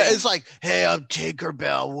voice I said. think. It's like, hey, I'm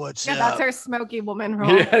Tinkerbell. What's Yeah, up? that's her smoky woman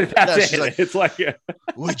role. Yeah, that's she's it. like- It's like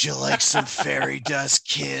Would you like some fairy dust,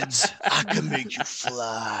 kids? I can make you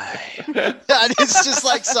fly. And it's just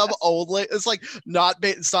like some old lady. It's like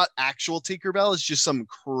it's not actual Tinkerbell. It's just some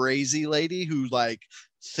crazy lady who like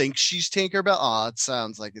thinks she's Tinkerbell. Oh, it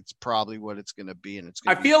sounds like it's probably what it's going to be. And it's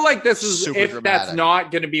I gonna feel like this is super if dramatic. that's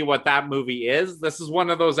not going to be what that movie is. This is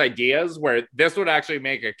one of those ideas where this would actually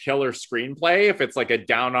make a killer screenplay if it's like a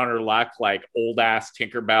down on her luck, like old ass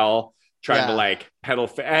Tinkerbell trying to Yeah. like peddle.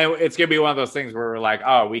 And it's going to be one of those things where we're like,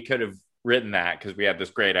 oh, we could have written that because we had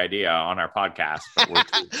this great idea on our podcast. But we're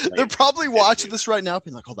too late. They're probably watching this right now,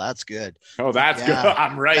 being like, "Oh, that's good. Oh, that's Yeah. good.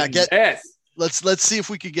 I'm writing this. Let's see if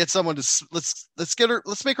we could get someone to let's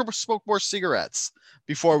make her smoke more cigarettes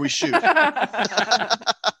before we shoot.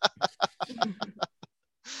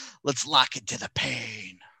 Let's lock into the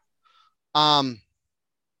pain."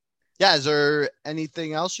 Yeah, is there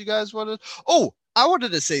anything else you guys wanted? Oh, I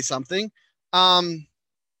wanted to say something. Joe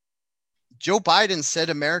Biden said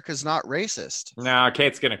America's not racist. No,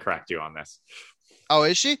 Kate's going to correct you on this. Oh,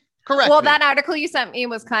 is she? Correct. Well, me. that article you sent me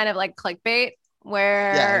was kind of like clickbait,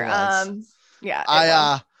 where Yeah, it was. yeah, it I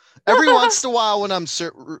was. every once in a while when I'm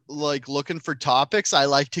like looking for topics, I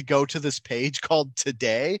like to go to this page called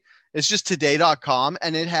Today. It's just today.com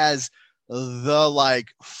and it has the like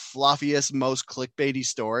fluffiest, most clickbaity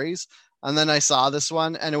stories. And then I saw this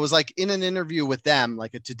one and it was like in an interview with them,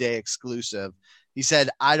 like a Today exclusive. He said,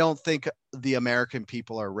 "I don't think the American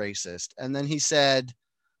people are racist." And then he said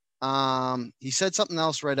something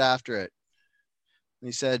else right after it.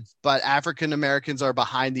 He said, "But African Americans are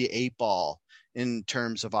behind the 8 ball in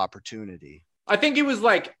terms of opportunity." I think he was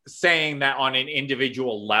like saying that on an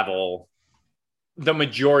individual level, the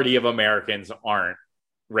majority of Americans aren't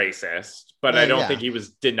racist, but I don't Yeah. think he was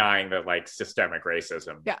denying that like systemic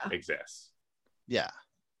racism Yeah. exists. Yeah.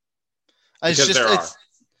 Because there are.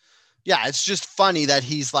 It's just funny that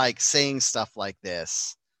he's like saying stuff like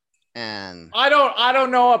this. And I don't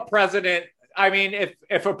know a president. I mean, if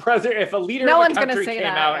a leader No of one's the gonna country say came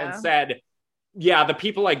that, out yeah. and said, "Yeah, the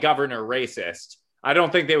people I govern are racist," I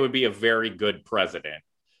don't think they would be a very good president.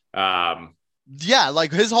 yeah,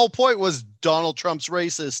 like his whole point was Donald Trump's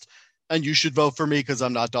racist and you should vote for me because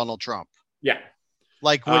I'm not Donald Trump. Yeah,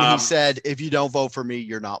 Like when he Um, said, "If you don't vote for me,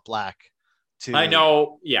 you're not black." To I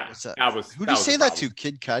know. Yeah, What's that? that was. Who did he was say the that to? problem.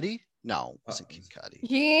 Kid Cudi? No, it wasn't Kid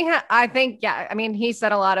Cudi. I think, yeah. I mean, he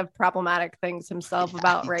said a lot of problematic things himself Yeah,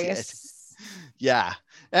 about he race. Yeah.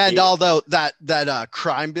 And Yeah. although that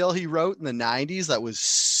crime bill he wrote in the 90s that was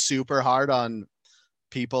super hard on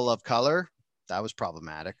people of color, that was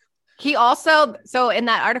problematic. He also, so in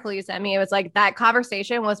that article you sent me, it was like that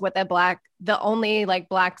conversation was with the only like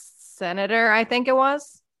black senator, I think it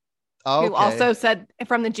was, Oh, who also said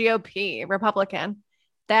from the GOP, Republican,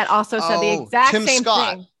 that also said the Oh, exact Tim same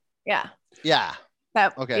Scott. thing. Yeah. Yeah.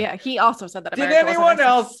 That, Okay. Yeah. He also said that. Did America wasn't anyone racist.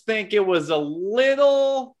 else think it was a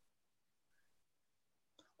little?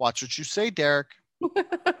 Watch what you say, Derek.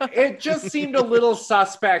 It just seemed a little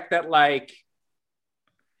suspect that like,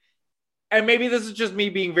 and maybe this is just me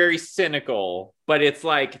being very cynical, but it's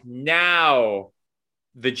like now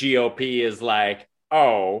the GOP is like,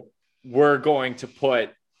 oh, we're going to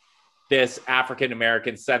put this African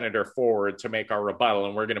American senator forward to make our rebuttal,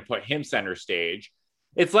 and we're going to put him center stage.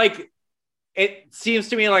 It's like it seems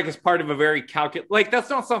to me like it's part of a very like that's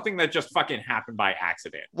not something that just fucking happened by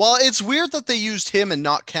accident. Well, it's weird that they used him and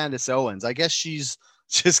not Candace Owens. I guess she's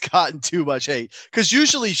just gotten too much hate because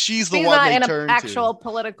usually she's the one they turn to. Actual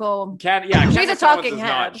political. She's a talking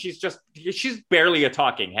head. She's barely a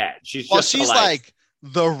talking head. She's like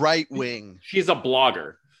the right wing. She's a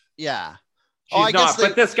blogger. Yeah. She's not.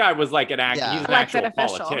 But this guy was like an actor. Yeah. He's an actual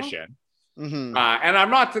politician. Mm-hmm.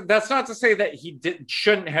 And that's not to say that he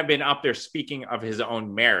shouldn't have been up there speaking of his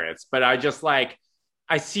own merits, but I just like,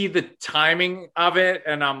 I see the timing of it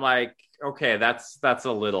and I'm like, okay, that's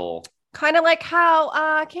a little kind of like how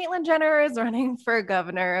Caitlyn Jenner is running for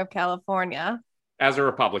governor of California as a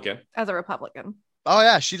Republican. Oh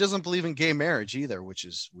yeah, she doesn't believe in gay marriage either, which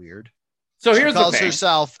is weird. So she here's calls the thing.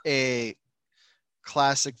 herself a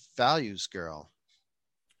classic values girl.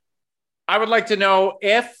 I would like to know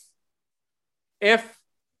if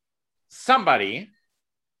somebody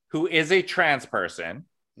who is a trans person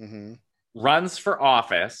runs for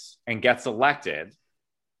office and gets elected,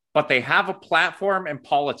 but they have a platform in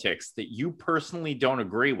politics that you personally don't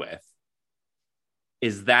agree with,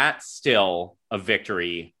 is that still a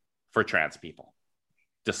victory for trans people?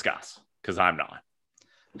 Discuss, because I'm not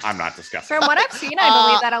discussing. From what I've seen, I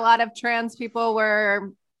believe that a lot of trans people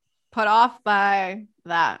were put off by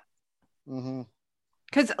that.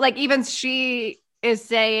 Because like even she is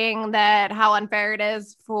saying that how unfair it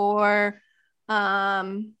is for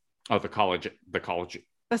the college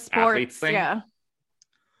sports athletes thing. Yeah.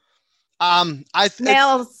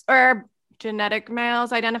 Males or genetic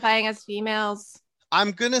males identifying as females.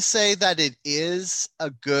 I'm gonna say that it is a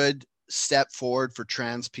good step forward for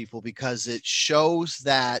trans people because it shows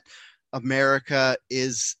that America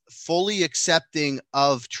is fully accepting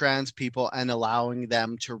of trans people and allowing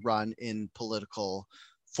them to run in political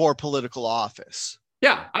office.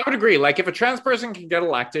 Yeah, I would agree. Like if a trans person can get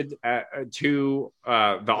elected to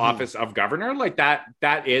the office of governor, like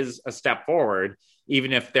that is a step forward,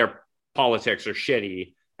 even if their politics are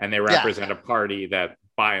shitty and they represent a party that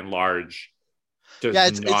by and large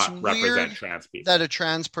does not represent trans people. That a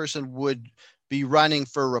trans person would be running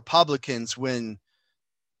for Republicans when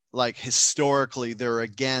like historically they're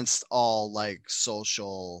against all like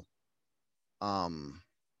social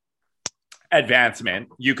advancement,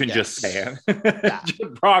 you can just say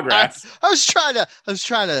it. Progress. I was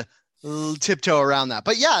trying to tiptoe around that,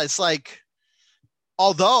 but yeah, it's like,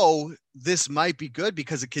 although this might be good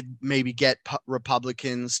because it could maybe get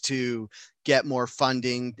Republicans to get more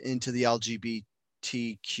funding into the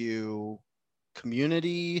LGBTQ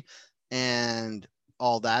community and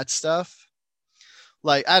all that stuff.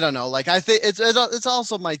 Like, I don't know. Like, I think it's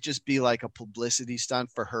also might just be like a publicity stunt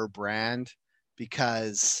for her brand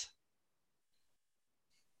because,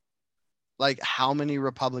 like, how many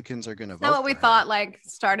Republicans are going to vote? Not what we thought. Like,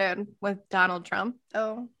 started with Donald Trump.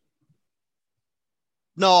 Oh,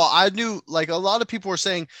 no, I knew. Like, a lot of people were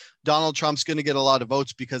saying Donald Trump's going to get a lot of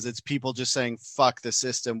votes because it's people just saying fuck the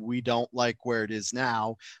system. We don't like where it is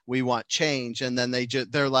now. We want change, and then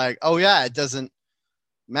they're like, oh yeah, it doesn't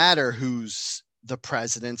matter who's the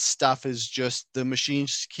president. Stuff is just the machine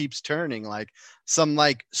keeps turning. Like some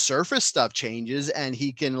like surface stuff changes and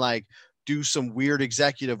he can like do some weird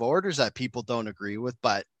executive orders that people don't agree with,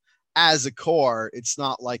 but as a core it's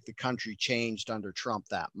not like the country changed under Trump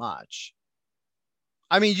that much.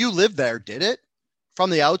 I mean, you lived there. Did it? From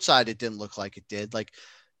the outside it didn't look like it did. Like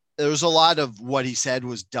there was a lot of what he said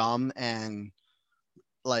was dumb and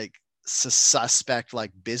like suspect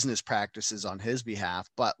like business practices on his behalf,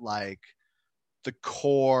 but like the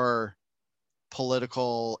core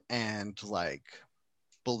political and like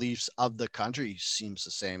beliefs of the country seems the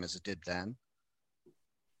same as it did then.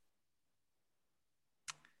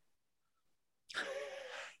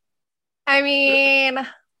 I mean,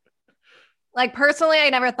 like personally, I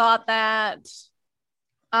never thought that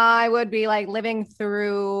I would be like living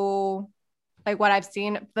through like what I've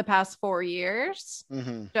seen the past 4 years,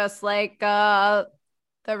 just like the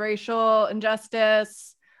racial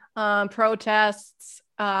injustice, protests,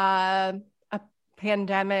 a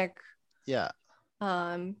pandemic. Yeah.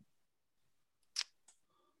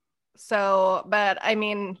 So, but I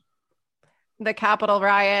mean, the Capitol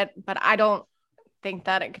riot, but I don't think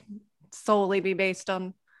that it can solely be based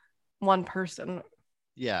on one person.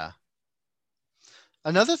 Yeah.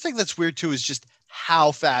 Another thing that's weird too is just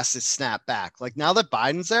how fast it snapped back. Like now that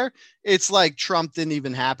Biden's there, it's like Trump didn't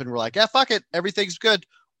even happen. We're like, yeah, fuck it. Everything's good.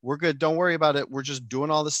 We're good. Don't worry about it. We're just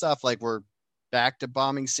doing all this stuff. Like we're back to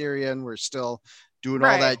bombing Syria and we're still doing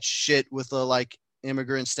all that shit with the like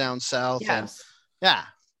immigrants down south. Yes. And yeah.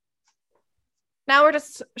 Now we're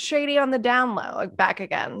just shady on the down low, like back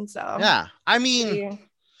again. So yeah. I mean,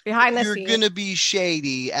 behind the If you're scenes. gonna be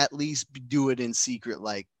shady, at least do it in secret,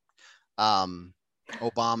 like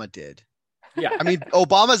Obama did. Yeah. I mean,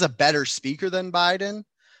 Obama's a better speaker than Biden,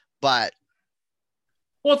 but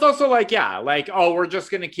Well, it's also like, yeah, like, oh, we're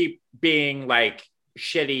just going to keep being like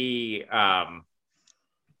shitty.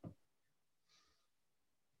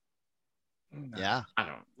 yeah. I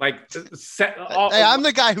don't like. Hey, I'm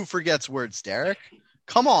the guy who forgets words, Derek.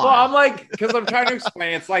 Come on. Well, I'm like, because I'm trying to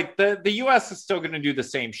explain. It's like the U.S. is still going to do the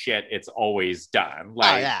same shit it's always done.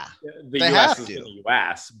 Like, yeah. the They U.S. have is to. the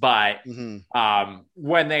U.S. But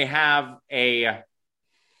when they have a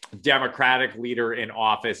Democratic leader in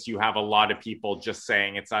office, you have a lot of people just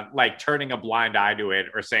saying it's like turning a blind eye to it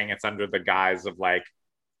or saying it's under the guise of like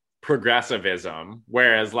progressivism.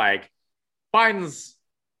 Whereas like Biden's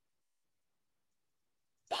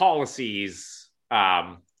policies,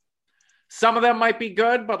 some of them might be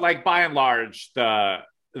good, but like by and large, I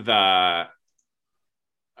read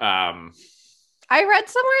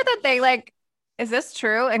somewhere that they like, is this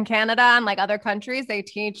true in Canada and like other countries? They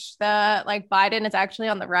teach that like Biden is actually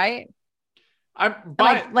on the right.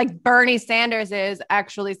 Like Bernie Sanders is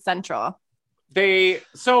actually central.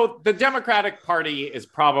 So the Democratic Party is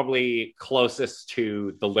probably closest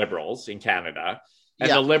to the Liberals in Canada. And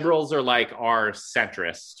the Liberals are like our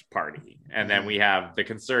centrist party. And then we have the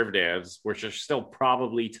Conservatives, which are still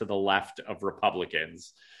probably to the left of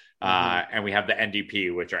Republicans. And we have the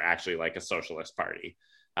NDP, which are actually like a socialist party.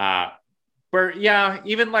 But yeah,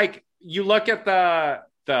 even like you look at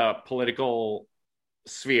the political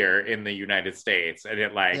sphere in the United States, and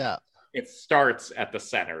it like it starts at the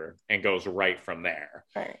center and goes right from there.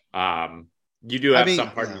 Right. You do have some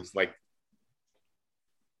parties like.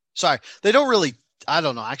 Sorry, they don't really. I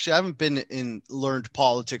don't know. Actually, I haven't learned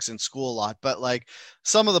politics in school a lot, but like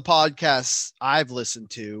some of the podcasts I've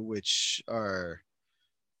listened to, which are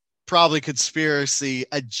probably conspiracy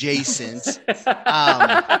adjacent,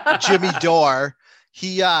 Jimmy Dore,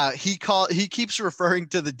 he keeps referring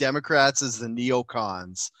to the Democrats as the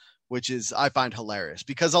neocons, which is I find hilarious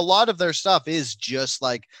because a lot of their stuff is just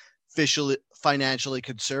like financially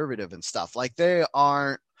conservative and stuff. Like they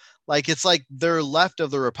aren't. Like, it's like they're left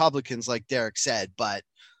of the Republicans, like Derek said, but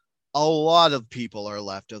a lot of people are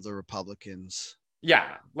left of the Republicans.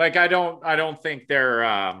 Yeah. Like, I don't think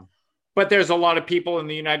they're, but there's a lot of people in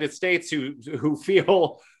the United States who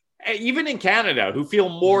feel, even in Canada, who feel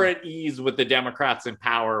more at ease with the Democrats in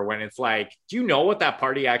power when it's like, do you know what that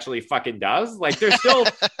party actually fucking does? Like,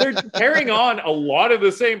 they're carrying on a lot of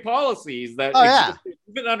the same policies that existed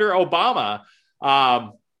even under Obama.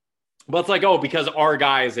 But it's like, oh, because our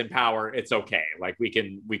guy is in power, it's okay. Like we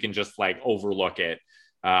can just like overlook it.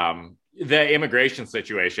 The immigration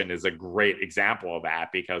situation is a great example of that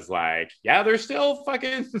because like, yeah, they're still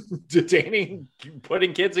fucking detaining,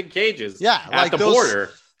 putting kids in cages at the border.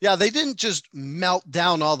 Yeah, they didn't just melt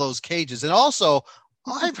down all those cages. And also,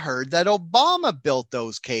 I've heard that Obama built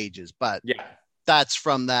those cages, but that's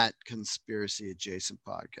from that conspiracy adjacent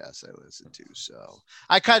podcast I listen to. So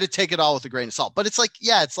I kind of take it all with a grain of salt, but it's like,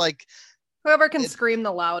 it's like whoever can scream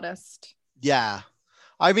the loudest. Yeah.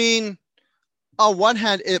 I mean, on one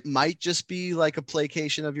hand, it might just be like a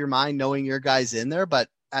placation of your mind, knowing your guy's in there. But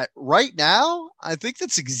right now, I think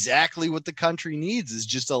that's exactly what the country needs is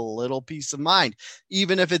just a little peace of mind,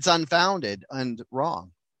 even if it's unfounded and wrong.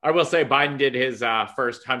 I will say Biden did his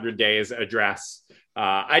first 100 days address.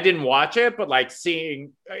 I didn't watch it, but like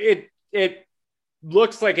seeing it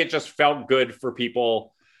looks like it just felt good for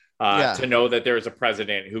people to know that there was a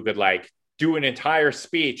president who could like do an entire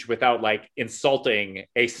speech without like insulting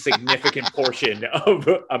a significant portion of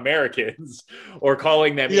Americans or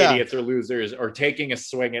calling them idiots or losers or taking a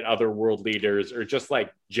swing at other world leaders or just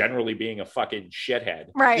like generally being a fucking shithead.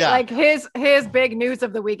 Right. Yeah. Like his big news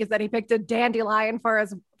of the week is that he picked a dandelion for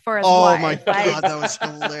his wife. Oh my God, that was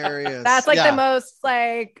hilarious. That's like the most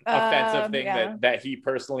like offensive thing that he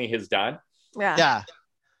personally has done. Yeah. Yeah.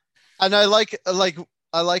 And I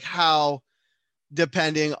like how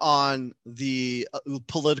depending on the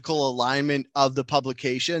political alignment of the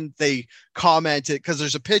publication, they commented because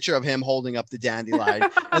there's a picture of him holding up the dandelion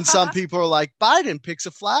and some people are like, Biden picks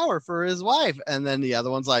a flower for his wife. And then the other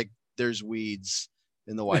one's like, there's weeds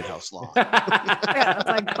in the White House lawn. It's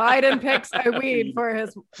like Biden picks a weed for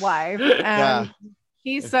his wife. And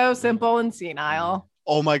he's so simple and senile.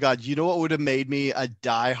 Oh my God. You know what would have made me a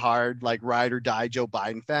diehard, like ride or die Joe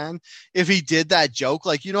Biden fan? If he did that joke,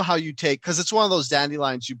 like, you know how you take, cause it's one of those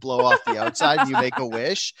dandelions you blow off the outside and you make a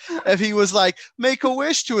wish. If he was like, make a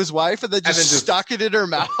wish to his wife and then just stuck it in her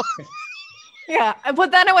mouth. Yeah. But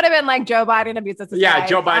then it would have been like Joe Biden abuses his wife.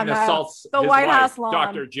 Joe Biden assaults the his White wife, House lawn.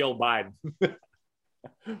 Dr. Jill Biden.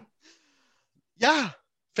 Yeah.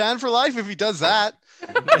 Fan for life if he does that.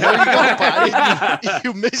 There you go, buddy.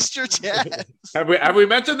 You missed your chance. Have we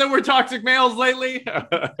mentioned that we're toxic males lately?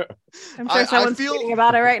 I'm sure someone's thinking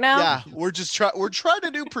about it right now. Yeah, we're trying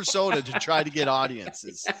to do persona to try to get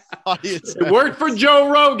audiences. It worked for Joe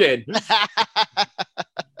Rogan.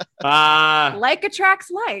 Like attracts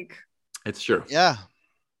like. It's true. Yeah.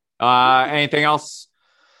 Anything else?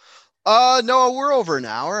 No, we're over an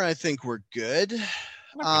hour. I think we're good.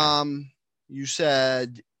 Okay. You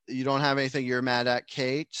said you don't have anything you're mad at,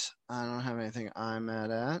 Kate. I don't have anything I'm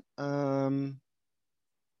mad at.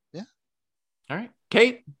 Yeah. All right.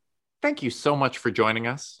 Kate, thank you so much for joining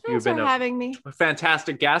us. Thanks for having me. A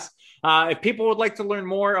fantastic guest. If people would like to learn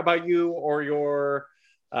more about you or your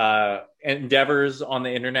endeavors on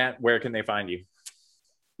the internet, where can they find you?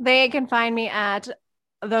 They can find me at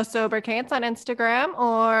The Sober Kates on Instagram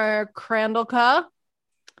or Crandalka.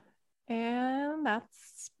 And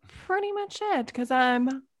that's pretty much it because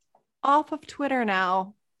I'm off of Twitter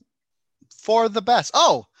now. For the best.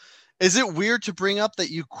 Oh, is it weird to bring up that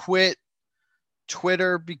you quit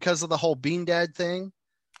Twitter because of the whole Bean Dad thing?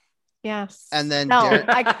 Yes. And then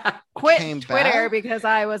I quit Twitter back? because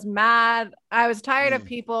I was mad. I was tired of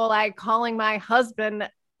people like calling my husband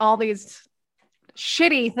all these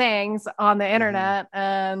shitty things on the internet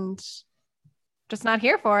and just not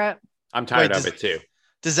here for it. I'm tired of it too.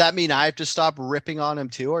 Does that mean I have to stop ripping on him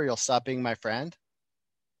too, or you'll stop being my friend?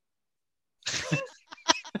 It's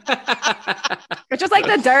just like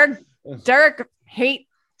the Dirk hate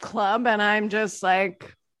club, and I'm just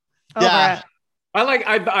like over it.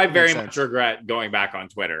 I very much regret going back on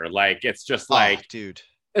Twitter. Like, it's just like, dude,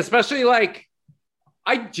 especially like,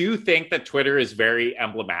 I do think that Twitter is very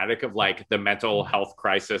emblematic of like the mental health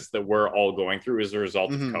crisis that we're all going through as a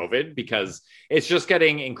result of COVID, because it's just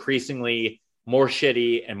getting increasingly more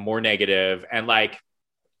shitty and more negative. And like,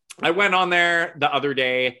 I went on there the other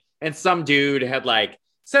day and some dude had like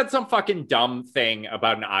said some fucking dumb thing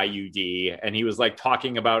about an IUD. And he was like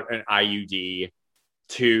talking about an IUD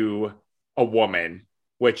to a woman,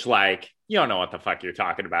 which like, you don't know what the fuck you're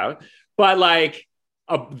talking about. But like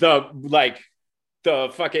the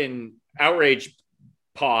fucking outrage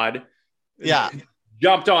pod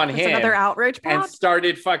jumped on him. Another outrage pod? And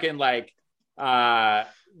started fucking like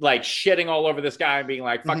shitting all over this guy and being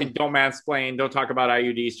like, fucking don't mansplain, don't talk about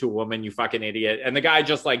IUDs to a woman, you fucking idiot. And the guy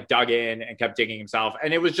just like dug in and kept digging himself.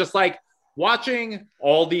 And it was just like watching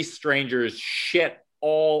all these strangers shit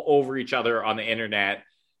all over each other on the internet.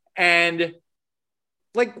 And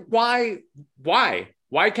like, why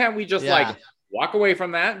can't we just like walk away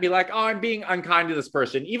from that and be like, oh, I'm being unkind to this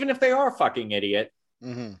person, even if they are a fucking idiot.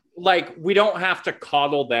 Like, we don't have to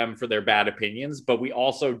coddle them for their bad opinions, but we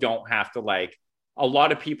also don't have to like, a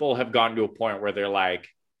lot of people have gotten to a point where they're like,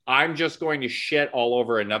 I'm just going to shit all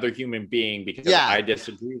over another human being because I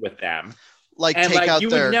disagree with them. Like, and like, you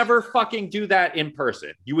would never fucking do that in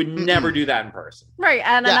person. You would never do that in person. Right.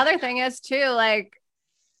 And another thing is too, like,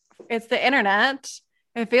 it's the internet.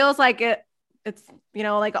 It feels like it's, you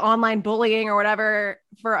know, like online bullying or whatever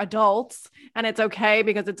for adults. And it's okay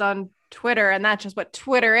because it's on Twitter and that's just what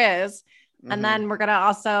Twitter is. And then we're going to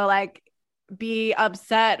also like be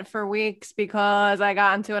upset for weeks because I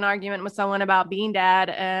got into an argument with someone about Bean Dad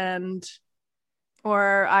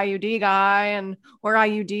or IUD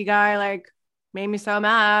guy like made me so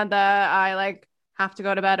mad that I like have to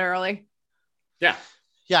go to bed early. Yeah.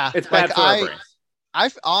 It's bad for our brains. I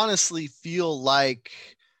honestly feel like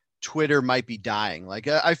Twitter might be dying. Like,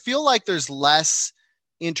 I feel like there's less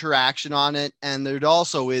interaction on it. And it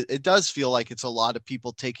does feel like it's a lot of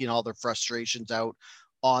people taking all their frustrations out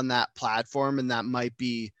on that platform. And that might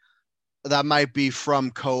be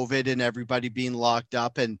from COVID and everybody being locked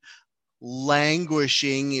up and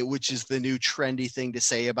languishing, which is the new trendy thing to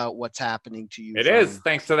say about what's happening to you. It is,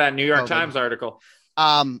 thanks to that New York Times article.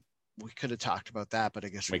 We could have talked about that, but I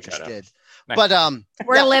guess we just did. Nice. But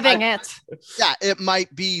we're living it. Yeah, it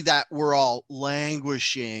might be that we're all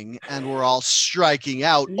languishing and we're all striking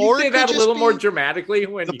out. You or say that a little more dramatically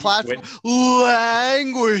when the platform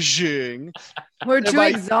languishing. We're too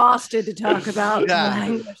exhausted to talk about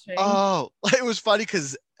languishing. Oh, it was funny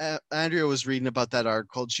because Andrea was reading about that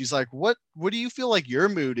article. And she's like, "What do you feel like your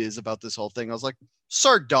mood is about this whole thing?" I was like,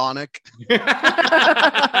 "Sardonic."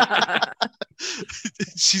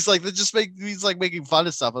 She's like, he's like making fun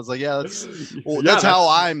of stuff. I was like, that's how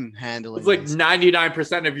I'm handling it. It's like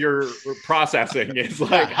 99% of your processing is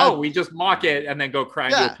like, we just mock it and then go cry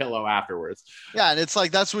into a pillow afterwards. Yeah, and it's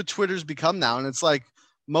like that's what Twitter's become now. And it's like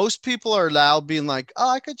most people are now being like,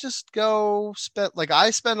 I could just go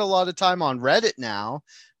I spend a lot of time on Reddit now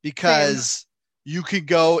because you could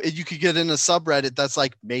go and you could get in a subreddit that's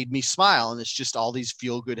like made me smile, and it's just all these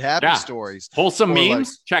feel good happy stories. Wholesome Or memes.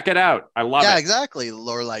 like- Check it out. I love Yeah, it. exactly.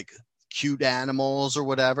 Or like cute animals or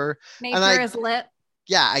whatever. Nature is lit.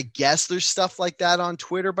 Yeah, I guess there's stuff like that on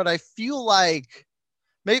Twitter, but I feel like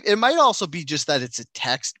maybe it might also be just that it's a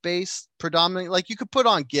text based predominantly. Like you could put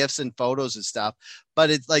on GIFs and photos and stuff, but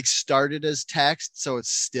it's like started as text, so it's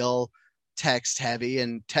still text heavy.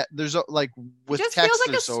 And there's like with It just text, feels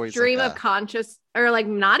like there's a always stream like of conscious, or like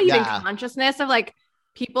not even Yeah. consciousness of like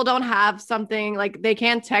people don't have something like they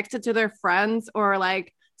can't text it to their friends or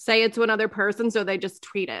like say it to another person, so they just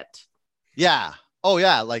tweet it. yeah. Oh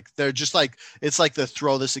yeah, like they're just like it's like the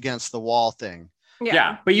throw this against the wall thing.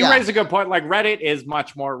 Yeah, but you Yeah. raise a good point. Like Reddit is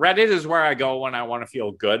much more. Reddit is where I go when I want to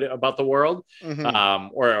feel good about the world.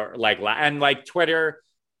 Mhm. Or like, and like Twitter,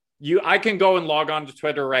 I can go and log on to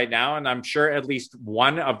Twitter right now, and I'm sure at least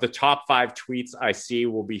one of the top 5 tweets I see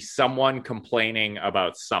will be someone complaining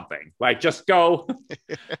about something. Like, just go.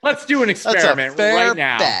 Let's do an That's experiment a fair right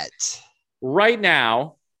now. bet. Right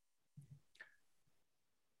now,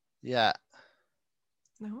 Yeah.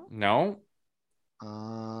 No. no,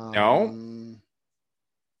 No.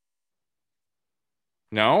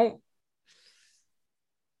 no.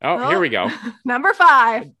 Oh, here we go. Number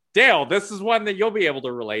 5. Dale, this is one that you'll be able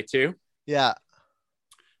to relate to. Yeah.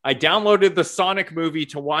 I downloaded the Sonic movie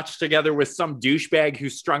to watch together with some douchebag who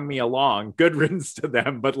strung me along. Good riddance to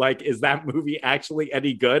them, but like, is that movie actually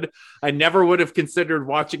any good? I never would have considered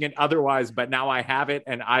watching it otherwise, but now I have it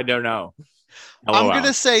and I don't know. I'm LOL. going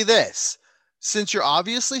to say this. Since you're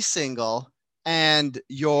obviously single and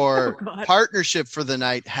your Oh, God. partnership for the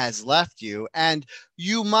night has left you, and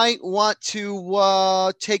you might want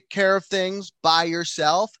to take care of things by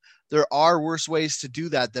yourself, there are worse ways to do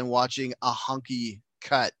that than watching a hunky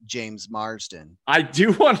cut James Marsden. I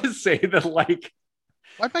do want to say that, like,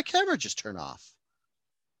 Why'd my camera just turn off?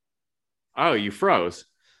 oh, you froze.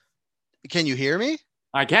 Can you hear me?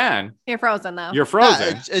 I can. You're frozen though. You're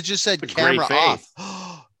frozen. Yeah, it just said It's a great camera face.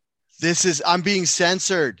 off. I'm being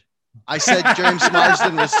censored. I said James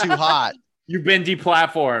Marsden was too hot. You've been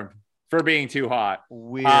deplatformed for being too hot.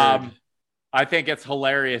 Weird. I think it's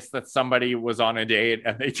hilarious that somebody was on a date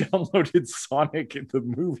and they downloaded Sonic the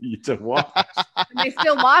movie to watch. They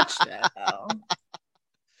still watched it though.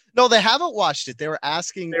 No, they haven't watched it. They were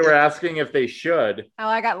asking. They were asking if they should. Oh,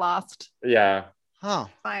 I got lost. Yeah. Huh.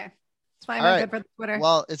 Fine. It's fine. All I'm right. good for the Twitter.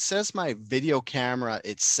 Well, it says my video camera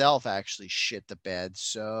itself actually shit the bed.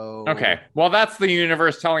 So Okay. Well, that's the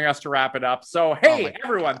universe telling us to wrap it up. So, hey, my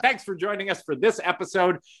everyone, God. thanks for joining us for this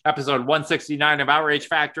episode 169 of Outrage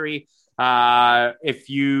Factory. If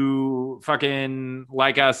you fucking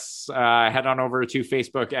like us, head on over to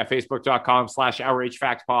Facebook at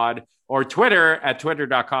facebook.com/outragefactpod or Twitter at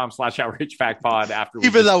twitter.com/outragefactpod after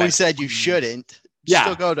even though we just- said you shouldn't, Yeah.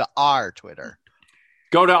 still go to our Twitter.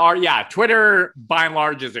 Go to our, Twitter by and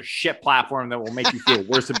large is a shit platform that will make you feel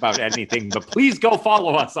worse about anything, but please go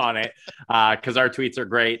follow us on it because our tweets are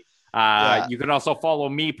great. Yeah. You can also follow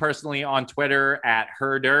me personally on Twitter at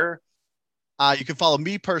Herder. You can follow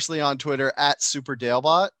me personally on Twitter at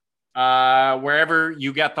SuperDalebot. Wherever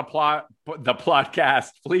you get the podcast,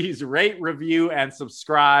 please rate, review, and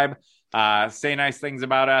subscribe. Say nice things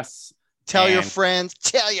about us. Tell your And- friends.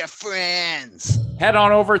 Tell your friends. Head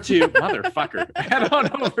on over to motherfucker. Head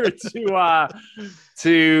on over to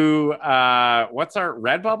what's our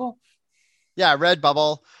Redbubble? Yeah,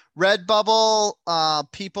 Redbubble.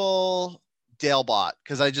 People Dalebot,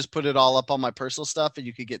 because I just put it all up on my personal stuff, and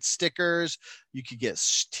you could get stickers, you could get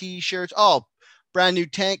t-shirts. Oh, brand new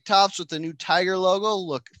tank tops with the new Tiger logo.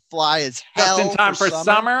 Look fly as hell. Just in time for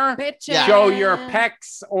summer. Bitches. Yeah. Show your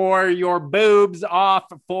pecs or your boobs off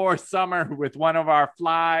for summer with one of our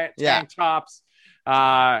fly tank tops.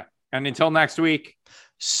 And until next week.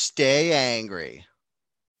 Stay angry.